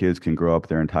 kids can grow up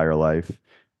their entire life,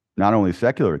 not only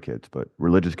secular kids, but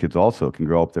religious kids also can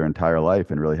grow up their entire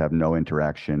life and really have no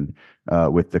interaction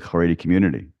with the Haredi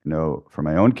community. For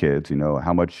my own kids,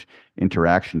 how much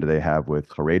interaction do they have with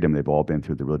Haredim? They've all been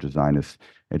through the religious Zionist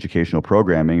educational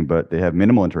programming, but they have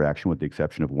minimal interaction with the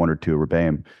exception of 1 or 2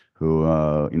 Rebbeim who,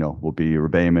 will be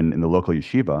Rebbeim in the local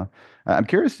yeshiva. I'm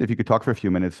curious if you could talk for a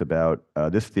few minutes about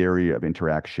this theory of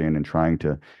interaction and trying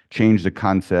to change the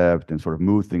concept and sort of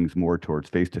move things more towards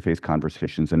face-to-face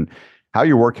conversations, and how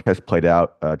your work has played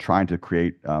out trying to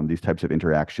create these types of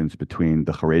interactions between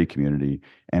the Haredi community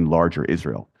and larger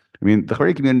Israel. I mean, the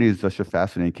Haredi community is such a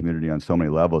fascinating community on so many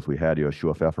levels. We had Rabbi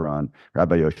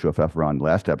Yoshua Pfeffer on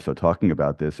last episode talking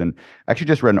about this. And I actually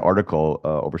just read an article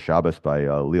over Shabbos by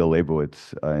Leo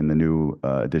Leibowitz in the new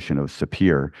edition of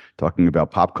Sapir talking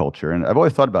about pop culture. And I've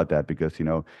always thought about that because,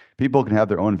 people can have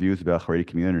their own views about Haredi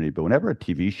community, but whenever a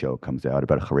TV show comes out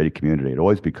about a Haredi community, it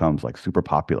always becomes like super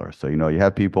popular. So, you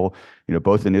have people,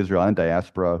 both in Israel and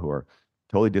diaspora who are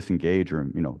totally disengaged or,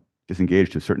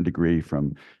 disengaged to a certain degree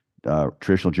from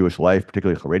traditional Jewish life,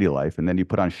 particularly Haredi life, and then you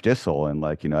put on shtisel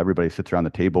and everybody sits around the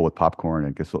table with popcorn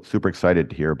and gets super excited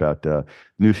to hear about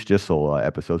new shtisel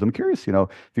episodes. I'm curious, if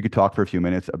you could talk for a few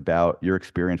minutes about your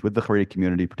experience with the Haredi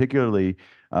community, particularly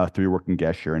through your work in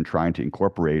Gesher and trying to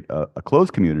incorporate a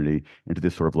closed community into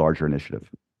this sort of larger initiative.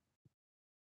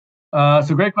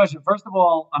 So great question. First of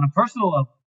all, on a personal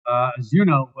level, as you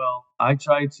know, well, I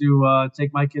try to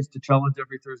take my kids to Cholent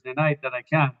every Thursday night that I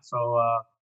can. So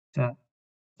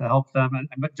to help them.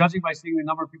 But judging by seeing the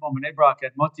number of people in Bnei Brak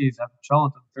at Moti's at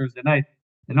Cholent on Thursday night,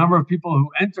 the number of people who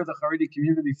enter the Haredi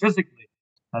community physically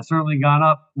has certainly gone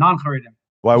up, non-Haredim.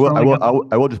 Well,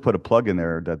 I will just put a plug in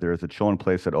there that there's a Cholent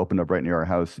place that opened up right near our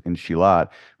house in Shilat,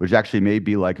 which actually may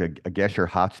be like a Gesher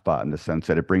hotspot in the sense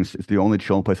that it's the only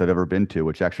Cholent place I've ever been to,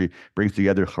 which actually brings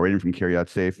together Haredim from Kiryat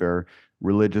Sefer,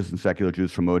 religious and secular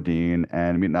Jews from Modin,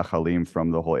 and Mitnachalim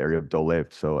from the whole area of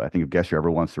Dolev. So I think if Gesher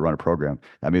ever wants to run a program,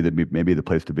 that may be the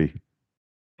place to be.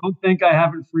 Don't think I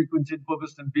haven't frequented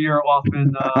Bubis and Beer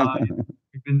often.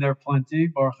 We've been there plenty,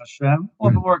 Baruch Hashem. A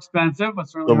little bit more expensive, but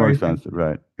certainly a little more very expensive,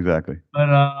 right? Exactly.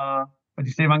 But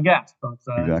you save on gas, so it's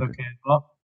okay as well.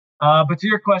 But to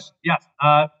your question, yes.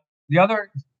 The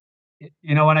other,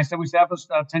 when I said we established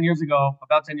about 10 years ago,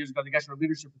 the Gesher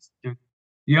Leadership Institute.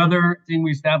 The other thing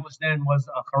we established then was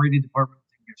a Haredi department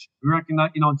in Gesher. We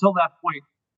recognize, until that point,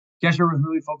 Gesher was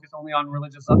really focused only on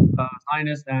religious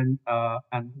Zionists and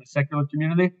the secular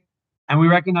community. And we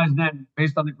recognized then,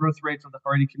 based on the growth rates of the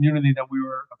Haredi community that we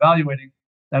were evaluating,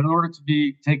 that in order to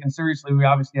be taken seriously, we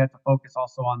obviously had to focus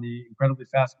also on the incredibly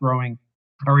fast-growing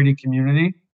Haredi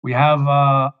community. We have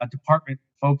a department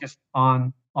focused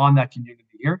on that community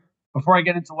here. Before I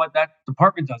get into what that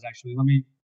department does, actually,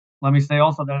 let me say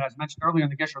also that, as mentioned earlier, in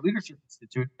the Gesher Leadership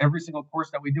Institute, every single course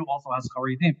that we do also has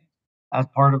Haredim as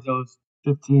part of those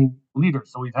 15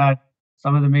 leaders. So we've had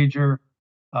some of the major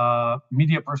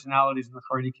media personalities in the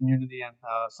Haredi community, and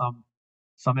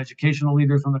some educational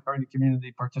leaders from the Haredi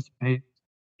community participate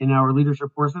in our leadership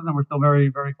courses, and we're still very,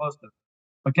 very close to it.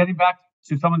 But getting back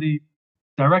to some of the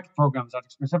direct programs that are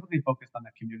specifically focused on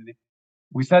that community,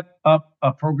 we set up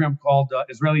a program called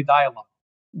Israeli Dialogue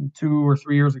 2 or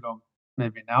 3 years ago,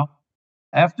 maybe now.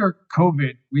 After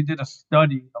COVID, we did a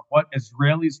study of what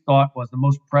Israelis thought was the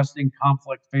most pressing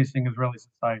conflict facing Israeli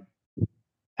society.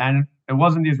 And it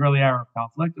wasn't the Israeli-Arab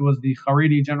conflict, it was the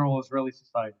Haredi General Israeli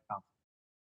Society conflict.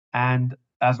 And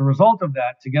as a result of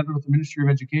that, together with the Ministry of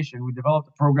Education, we developed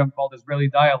a program called Israeli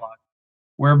Dialogue,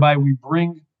 whereby we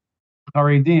bring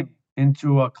Haredim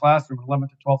into a classroom, 11th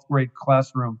to 12th grade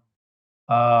classroom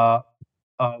of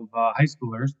high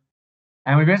schoolers.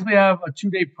 And we basically have a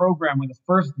 2-day program where the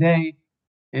first day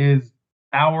is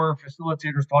our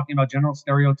facilitators talking about general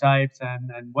stereotypes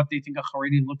and what they think a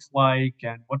Haredi looks like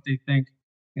and what they think,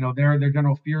 their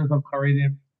general fears of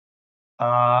Haredim.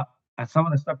 And some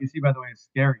of the stuff you see, by the way, is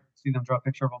scary. You see them draw a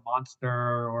picture of a monster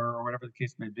or whatever the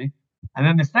case may be. And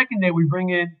then the second day, we bring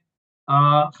in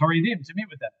Haredim to meet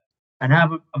with them and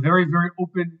have a very, very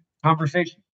open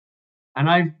conversation. And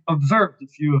I've observed a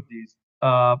few of these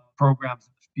programs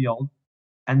in the field,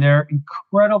 and they're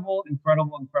incredible,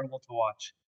 incredible, incredible to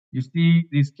watch. You see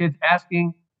these kids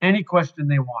asking any question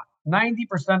they want.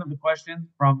 90% of the questions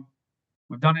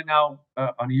we've done it now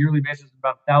on a yearly basis,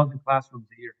 about 1,000 classrooms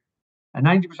a year. And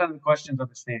 90% of the questions are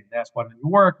the same. They ask, why do you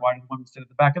work? Why do women sit at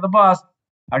the back of the bus?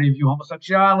 How do you view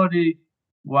homosexuality?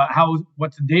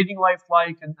 What's the dating life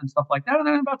like? And stuff like that. And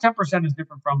then about 10% is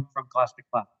different from class to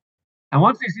class. And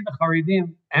once they see the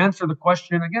Haredim answer the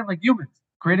question, again, like humans,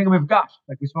 creating a mifgash,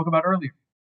 like we spoke about earlier,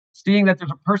 seeing that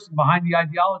there's a person behind the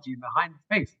ideology and behind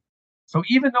the face. So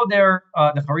even though the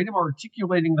Haredim are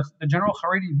articulating the general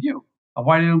Haredi view of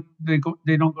why they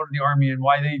don't go to the army and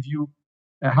why they view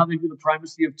how they view the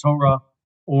primacy of Torah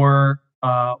or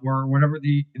whatever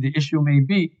the issue may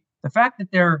be, the fact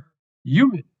that they're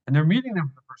human and they're meeting them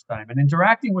for the first time and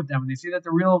interacting with them and they see that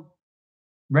they're real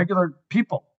regular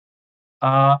people,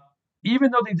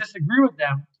 even though they disagree with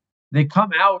them, they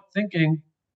come out thinking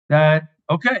that,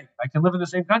 okay, I can live in the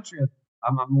same country.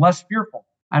 I'm less fearful.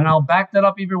 And I'll back that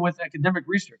up even with academic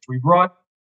research. We brought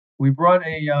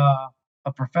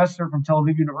a professor from Tel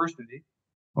Aviv University,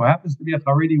 who happens to be a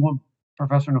Haredi woman,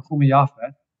 Professor Nahumi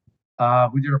Yafet,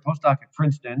 who did her postdoc at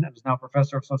Princeton and is now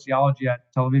professor of sociology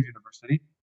at Tel Aviv University,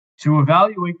 to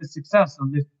evaluate the success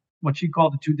of this, what she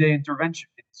called a 2-day intervention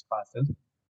in these classes.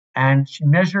 And she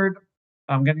measured,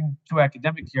 I'm getting too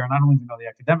academic here, and I don't even know the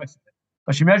academics of it,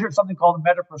 but she measured something called a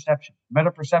meta-perception.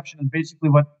 Meta-perception is basically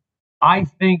what I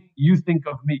think you think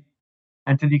of me.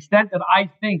 And to the extent that I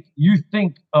think you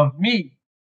think of me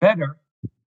better,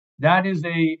 that is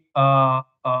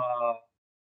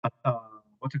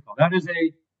what's it called? That is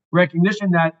a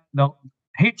recognition that the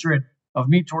hatred of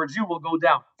me towards you will go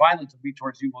down. Violence of me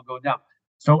towards you will go down.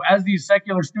 So as these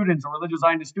secular students or religious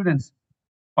Zionist students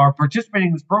are participating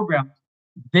in this program,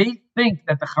 they think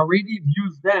that the Haredi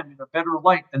views them in a better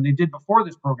light than they did before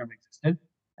this program existed.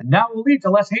 And that will lead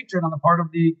to less hatred on the part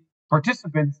of the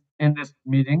participants in this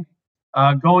meeting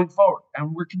going forward.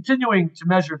 And we're continuing to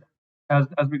measure that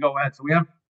as we go ahead. So we have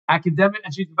academic,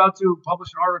 and she's about to publish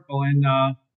an article in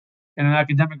an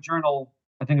academic journal.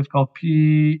 I think it's called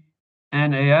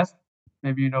PNAS.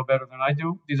 Maybe you know better than I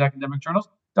do these academic journals.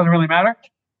 Doesn't really matter.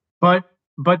 But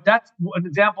that's an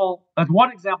example. That's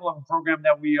one example of a program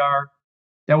that we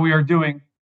are doing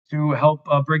to help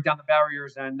break down the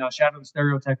barriers and shatter the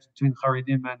stereotypes between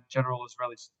Haredim and general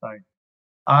Israeli society.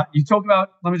 You talk about,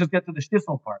 let me just get to the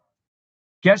shtisel part.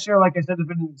 Gesher, like I said, has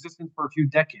been in existence for a few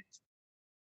decades.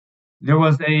 There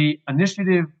was a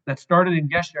initiative that started in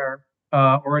Gesher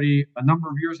already a number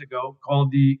of years ago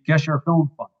called the Gesher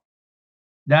Film Fund.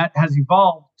 That has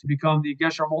evolved to become the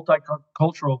Gesher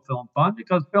Multicultural Film Fund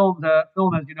because film,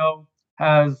 as you know,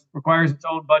 requires its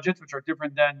own budgets, which are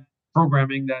different than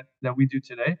programming that we do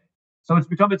today. So it's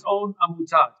become its own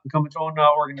amutah, it's become its own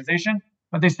organization,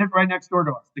 but they sit right next door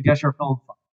to us, the Gesher Film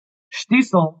Fund.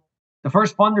 Shtisel, the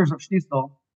first funders of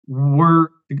Shtisel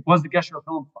was the Gesher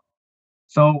Film Fund.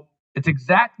 So it's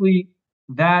exactly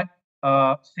that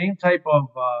same type of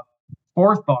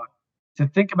forethought to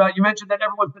think about. You mentioned that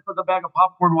everyone sits with a bag of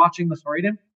popcorn watching the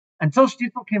Haredim. Until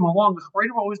Shtisel came along, the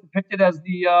Haredim were always depicted as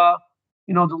the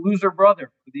loser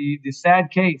brother, the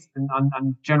sad case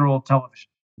on general television.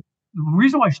 The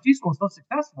reason why Shtisel was so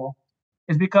successful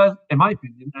is because, in my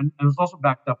opinion, and it's also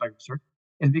backed up by research,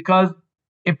 is because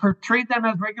it portrayed them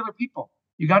as regular people.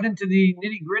 You got into the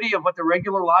nitty-gritty of what their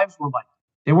regular lives were like.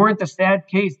 They weren't the sad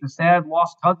case, the sad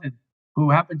lost cousin who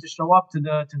happened to show up to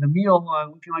the meal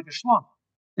looking like a schlum.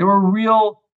 There were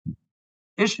real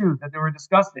issues that they were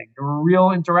discussing. There were real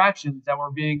interactions that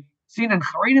were being seen, and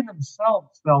Haredim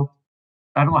themselves felt,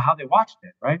 I don't know how they watched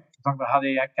it, right? Talking about how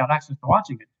they got access to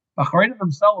watching it. But Haredim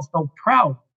themselves felt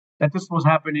proud that this was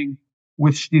happening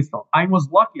with Shtisel. I was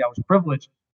lucky, I was privileged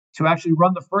to actually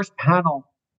run the first panel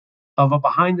of a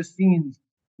behind the scenes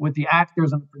with the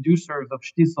actors and the producers of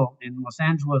Shtisel in Los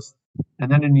Angeles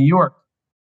and then in New York.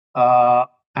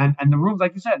 And the room,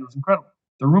 like you said, it was incredible.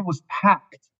 The room was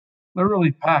packed,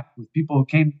 literally packed with people who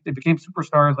came. They became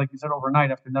superstars, like you said, overnight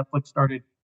after Netflix started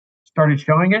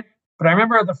showing it. But I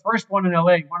remember the first one in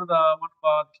LA. One of the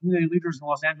community leaders in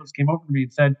Los Angeles came over to me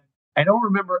and said, "I don't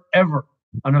remember ever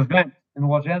an event in the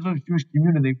Los Angeles Jewish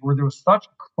community where there was such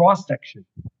a cross section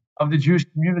of the Jewish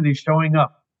community showing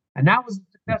up." And that was the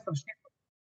success of Shtisel,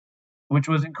 which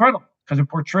was incredible because it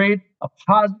portrayed a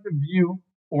positive view,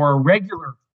 or a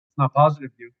regular, not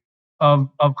positive view, of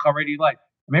Haredi life.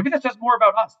 Maybe that says more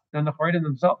about us than the Haredim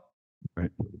themselves.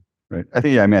 Right. Right. I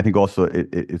think, yeah, I mean, I think also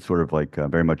it's sort of like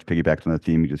very much piggybacks on the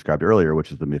theme you described earlier,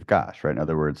 which is the mifgash, right? In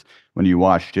other words, when you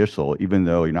watch Shtisel, even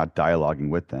though you're not dialoguing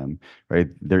with them, right,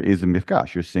 there is a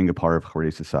mifgash. You're seeing a part of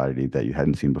Haredi society that you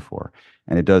hadn't seen before.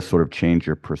 And it does sort of change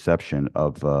your perception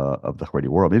of the Haredi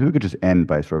world. Maybe we could just end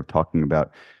by sort of talking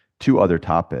about two other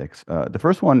topics. The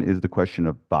first one is the question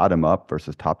of bottom up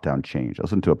versus top down change. I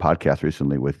listened to a podcast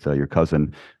recently with your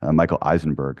cousin, Michael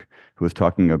Eisenberg, who was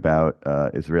talking about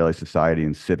Israeli society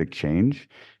and civic change.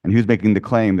 And he was making the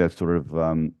claim that sort of,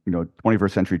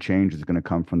 21st century change is going to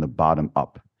come from the bottom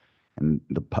up. And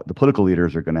the political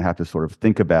leaders are going to have to sort of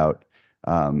think about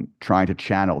trying to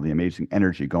channel the amazing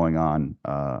energy going on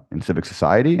in civic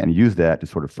society and use that to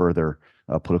sort of further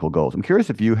political goals. I'm curious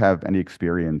if you have any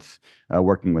experience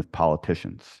working with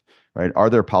politicians, right? Are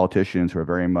there politicians who are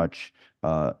very much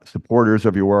supporters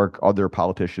of your work? Are there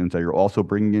politicians that you're also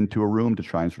bringing into a room to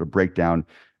try and sort of break down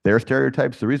their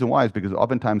stereotypes? The reason why is because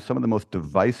oftentimes some of the most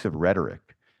divisive rhetoric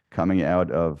coming out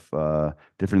of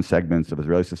different segments of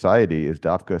Israeli society is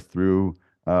dafka through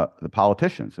the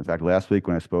politicians. In fact, last week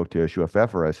when I spoke to Yeshua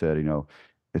Pfeffer, I said,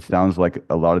 it sounds like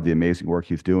a lot of the amazing work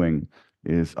he's doing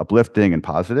is uplifting and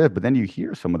positive, but then you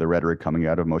hear some of the rhetoric coming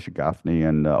out of Moshe Gafni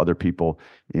and other people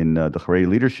in the Haredi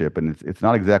leadership, and it's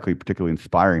not exactly particularly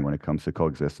inspiring when it comes to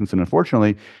coexistence. And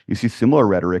unfortunately, you see similar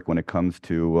rhetoric when it comes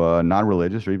to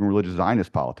non-religious or even religious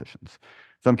Zionist politicians.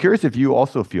 So I'm curious if you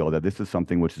also feel that this is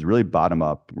something which is really bottom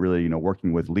up, really,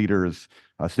 working with leaders,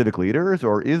 civic leaders,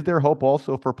 or is there hope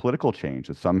also for political change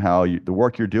that somehow the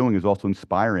work you're doing is also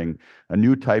inspiring a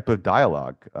new type of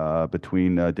dialogue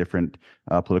between different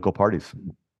political parties?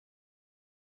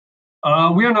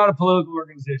 We are not a political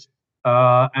organization,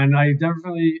 and I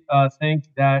definitely think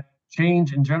that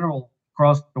change in general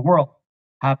across the world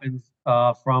happens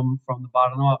from the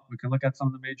bottom up. We can look at some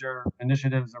of the major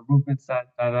initiatives or movements that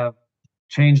have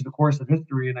changed the course of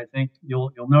history, and I think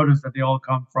you'll notice that they all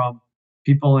come from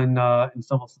people in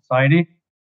civil society.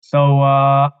 So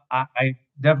I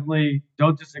definitely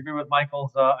don't disagree with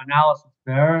Michael's analysis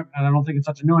there, and I don't think it's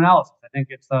such a new analysis. I think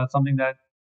it's something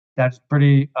that's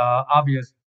pretty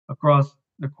obvious across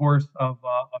the course of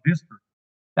history.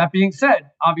 That being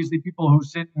said, obviously people who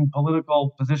sit in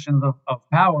political positions of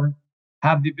power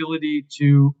have the ability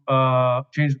to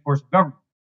change the course of government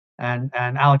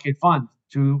and allocate funds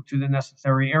to the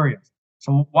necessary areas.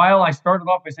 So while I started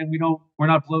off by saying we're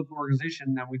not a political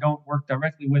organization and we don't work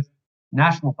directly with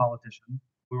national politicians,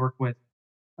 we work with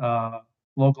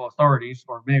local authorities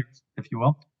or mayors, if you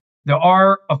will. There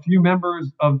are a few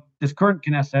members of this current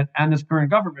Knesset and this current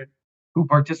government who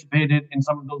participated in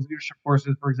some of those leadership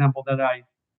courses, for example, that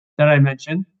I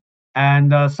mentioned,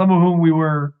 and some of whom we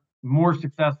were more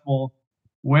successful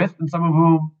with, and some of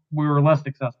whom we were less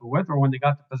successful with, or when they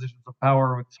got to positions of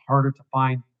power, it's harder to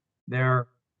find their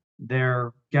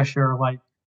Gesher-like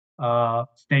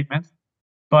statements.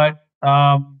 But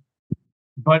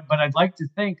I'd like to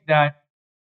think that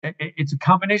it's a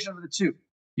combination of the two.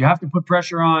 You have to put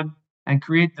pressure on and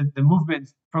create the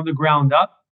movements from the ground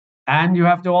up, and you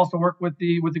have to also work with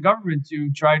the government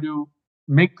to try to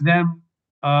make them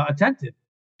attentive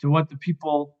to what the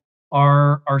people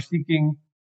are seeking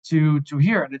to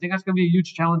hear. And I think that's going to be a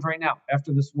huge challenge right now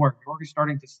after this war. You're already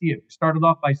starting to see it. We started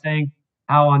off by saying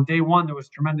how on day one there was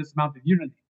a tremendous amount of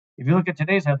unity. If you look at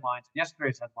today's headlines and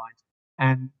yesterday's headlines,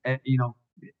 and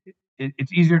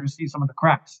it's easier to see some of the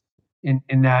cracks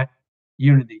in that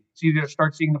unity. It's easier to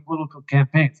start seeing the political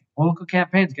campaigns. Political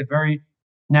campaigns get very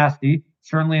nasty,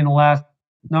 certainly in the last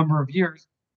number of years,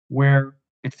 where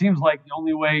it seems like the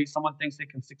only way someone thinks they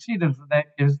can succeed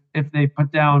is if they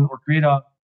put down or create a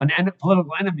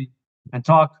political enemy and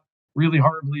talk really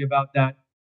horribly about that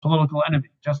political enemy.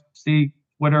 Just see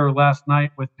Twitter last night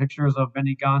with pictures of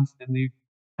Benny Gantz in the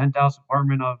penthouse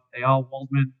apartment of Eyal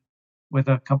Waldman with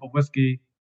a cup of whiskey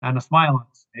and a smile on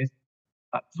his face.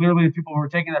 Clearly, the people who were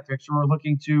taking that picture were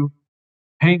looking to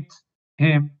paint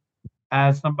him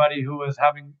as somebody who was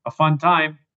having a fun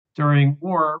time during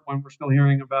war when we're still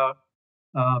hearing about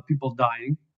people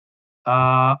dying.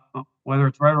 Whether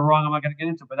it's right or wrong, I'm not going to get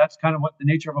into, but that's kind of what the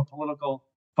nature of a political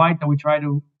fight that we try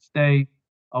to stay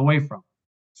away from.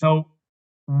 So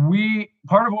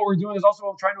part of what we're doing is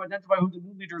also trying to identify who the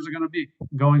new leaders are going to be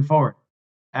going forward.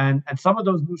 And some of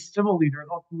those new civil leaders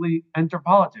ultimately enter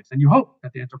politics, and you hope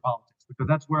that they enter politics because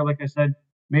that's where, like I said,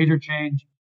 major change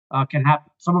can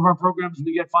happen. Some of our programs,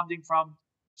 we get funding from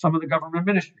some of the government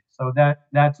ministries. So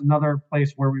that's another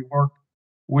place where we work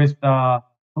with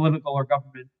political or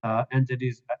government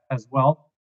entities as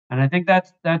well. And I think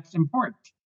that's important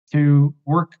to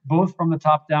work both from the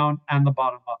top down and the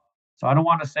bottom up. So I don't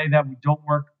want to say that we don't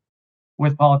work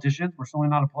with politicians. We're certainly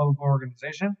not a political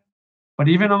organization. But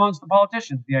even amongst the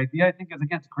politicians, the idea, I think, is,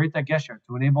 again, to create that gesture,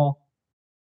 to enable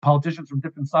politicians from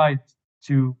different sides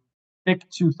to stick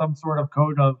to some sort of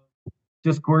code of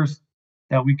discourse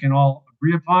that we can all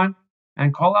agree upon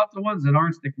and call out the ones that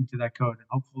aren't sticking to that code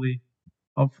and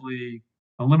hopefully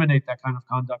eliminate that kind of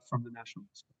conduct from the national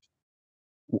discourse.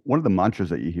 One of the mantras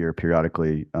that you hear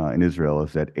periodically in Israel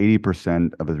is that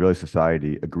 80% of Israeli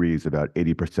society agrees about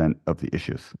 80% of the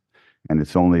issues. And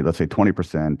it's only, let's say,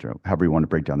 20%, or however you want to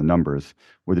break down the numbers,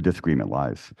 where the disagreement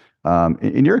lies.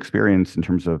 In your experience, in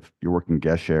terms of your work in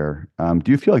Gesher,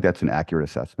 do you feel like that's an accurate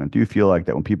assessment? Do you feel like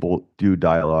that when people do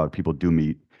dialogue, people do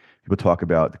meet, people talk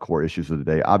about the core issues of the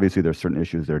day? Obviously, there's certain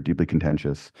issues that are deeply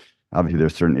contentious. Obviously,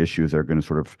 there's certain issues that are going to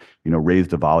sort of, raise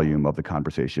the volume of the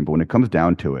conversation. But when it comes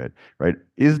down to it, right,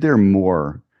 is there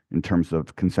more in terms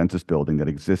of consensus building that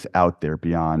exists out there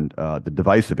beyond the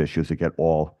divisive issues that get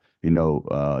all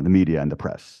the media and the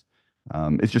press?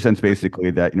 It's your sense basically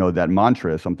that, that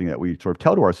mantra is something that we sort of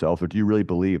tell to ourselves, or do you really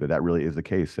believe that that really is the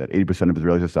case, that 80% of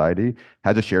Israeli society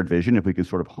has a shared vision? If we can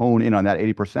sort of hone in on that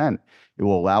 80%, it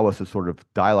will allow us to sort of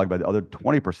dialogue by the other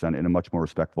 20% in a much more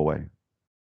respectful way.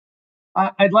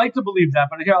 I'd like to believe that,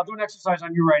 but here, I'll do an exercise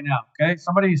on you right now, okay?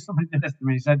 Somebody did this to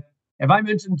me. He said, if I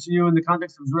mentioned to you in the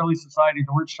context of Israeli society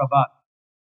the word Shabbat,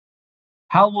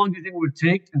 how long do you think it would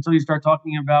take until you start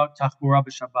talking about Tachbura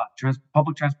b'Shabbat,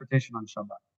 public transportation on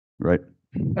Shabbat? Right.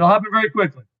 It'll happen very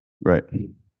quickly. Right.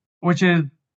 Which is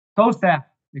so sad,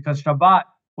 because Shabbat,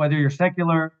 whether you're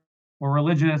secular or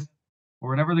religious or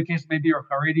whatever the case may be, or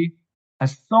Haredi,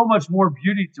 has so much more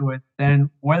beauty to it than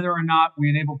whether or not we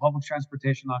enable public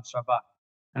transportation on Shabbat.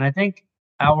 And I think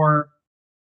I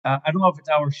don't know if it's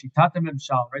our Shitat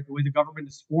HaMemshal, right? The way the government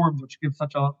is formed, which gives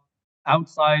such a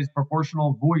outsized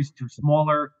proportional voice to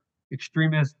smaller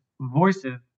extremist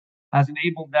voices, has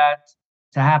enabled that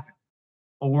to happen,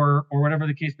 or whatever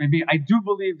the case may be. I do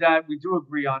believe that we do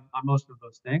agree on most of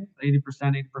those things,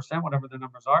 80%, whatever the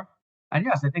numbers are. And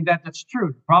yes, I think that's true.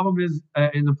 The problem is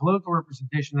in the political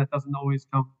representation that doesn't always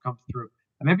come through.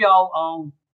 And maybe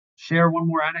I'll share one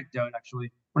more anecdote.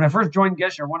 Actually, when I first joined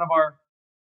Gesher, one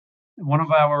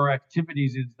of our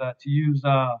activities is to use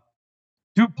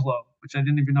Duplo, which I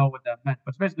didn't even know what that meant.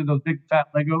 But it's basically those big fat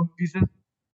Lego pieces,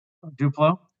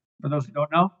 Duplo, for those who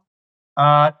don't know,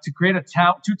 to create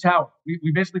two towers.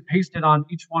 We basically pasted on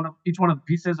each one of the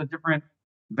pieces a different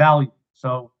value.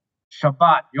 So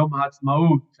Shabbat, Yom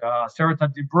HaAtzmaut, Aseret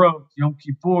HaDibrot, Yom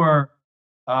Kippur,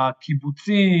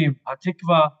 Kibbutzim,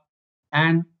 Hatikva,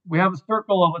 and we have a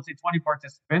circle of, let's say, 20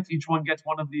 participants. Each one gets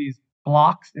one of these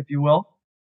blocks, if you will,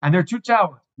 and there are two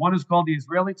towers. One is called the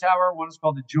Israeli Tower, one is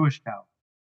called the Jewish Tower.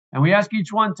 And we ask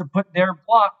each one to put their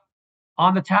block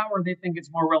on the tower they think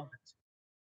it's more relevant.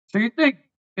 So you think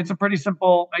it's a pretty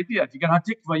simple idea. If you get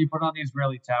Hatikva, you put it on the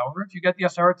Israeli Tower. If you get the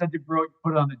Aseret HaDibrot, you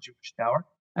put it on the Jewish Tower.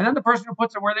 And then the person who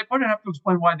puts it where they put it have to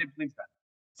explain why they believe that.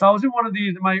 So I was in one of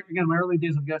these in my early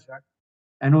days of Gesher,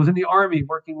 and it was in the army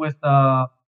working with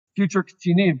future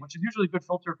Ktinim, which is usually a good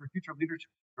filter for future leadership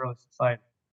in Israeli society.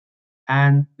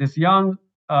 And this young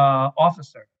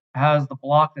officer has the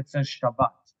block that says Shabbat.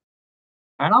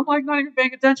 And I'm like not even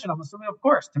paying attention. I'm assuming, of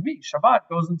course, to me, Shabbat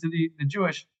goes into the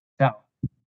Jewish tower.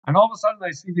 And all of a sudden,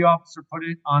 I see the officer put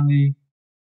it on the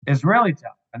Israeli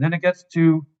tower. And then it gets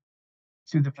to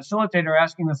the facilitator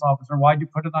asking this officer, why'd you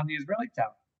put it on the Israeli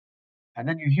tower? And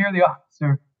then you hear the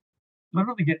officer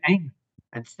literally get angry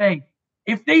and say,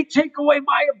 if they take away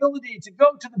my ability to go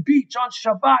to the beach on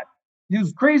Shabbat,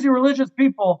 these crazy religious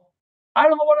people, I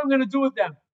don't know what I'm going to do with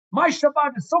them. My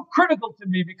Shabbat is so critical to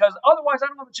me because otherwise I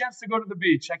don't have a chance to go to the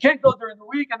beach. I can't go during the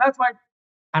week, and that's why.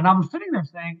 And I'm sitting there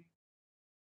saying,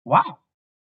 wow,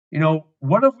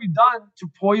 what have we done to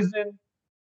poison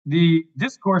the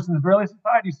discourse in Israeli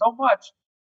society so much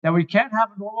that we can't have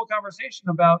a normal conversation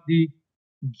about the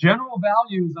general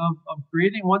values of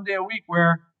creating one day a week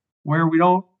where we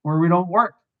don't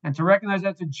work, and to recognize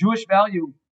that's a Jewish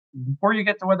value before you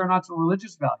get to whether or not it's a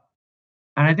religious value.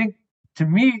 And I think, to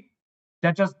me,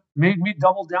 that just made me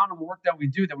double down on the work that we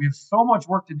do, that we have so much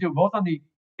work to do, both on the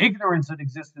ignorance that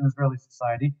exists in Israeli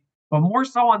society, but more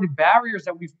so on the barriers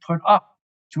that we've put up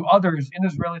to others in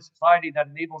Israeli society that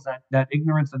enables that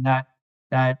ignorance and that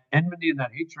enmity and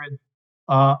that hatred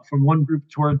from one group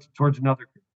towards another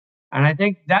group. And I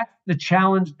think that's the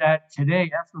challenge that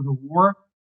today, after the war,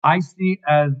 I see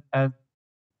as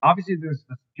obviously there's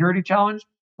the security challenge,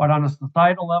 but on a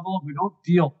societal level, if we don't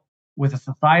deal with a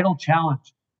societal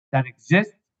challenge that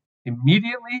exists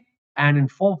immediately and in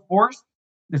full force,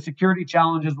 the security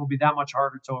challenges will be that much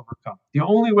harder to overcome. The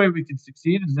only way we can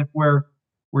succeed is if we're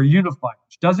unified,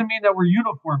 which doesn't mean that we're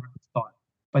uniform in thought,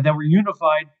 but that we're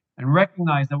unified and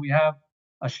recognize that we have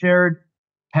a shared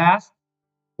past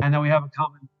and that we have a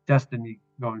common destiny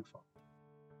going forward.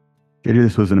 JJ,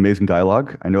 this was an amazing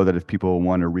dialogue. I know that if people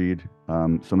want to read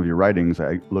some of your writings,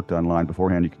 I looked online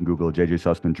beforehand. You can Google JJ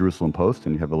Sussman Jerusalem Post,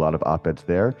 and you have a lot of op-eds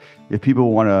there. If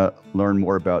people want to learn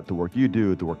more about the work you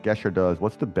do, the work Gesher does,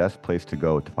 what's the best place to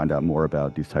go to find out more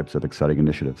about these types of exciting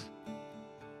initiatives?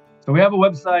 So we have a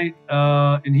website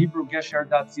in Hebrew,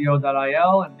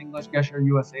 gesher.co.il, and in English,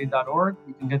 gesherusa.org.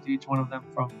 You can get to each one of them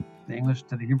from the English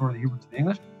to the Hebrew or the Hebrew to the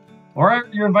English. Or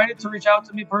you're invited to reach out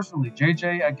to me personally,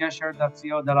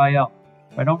 jj@gesher.co.il.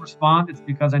 If I don't respond, it's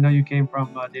because I know you came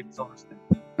from David Silverstein.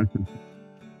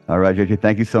 All right, JJ,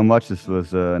 thank you so much. This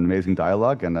was an amazing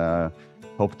dialogue, and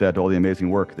hope that all the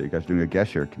amazing work that you guys are doing at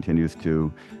Gesher continues to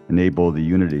enable the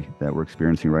unity that we're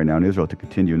experiencing right now in Israel to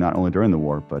continue not only during the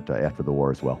war, but after the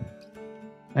war as well.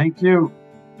 Thank you.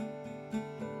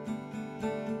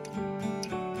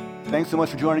 Thanks so much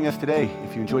for joining us today.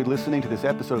 If you enjoyed listening to this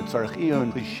episode of Tzarech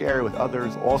Iyun, please share it with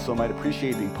others. Also might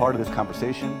appreciate being part of this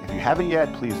conversation. If you haven't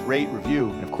yet, please rate, review,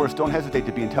 and of course, don't hesitate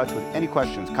to be in touch with any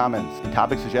questions, comments, and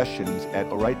topic suggestions at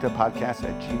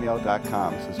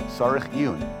oraitapodcast@gmail.com. This is Tzarech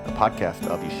Iyun, a podcast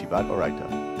of Yeshivat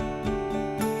Oraita.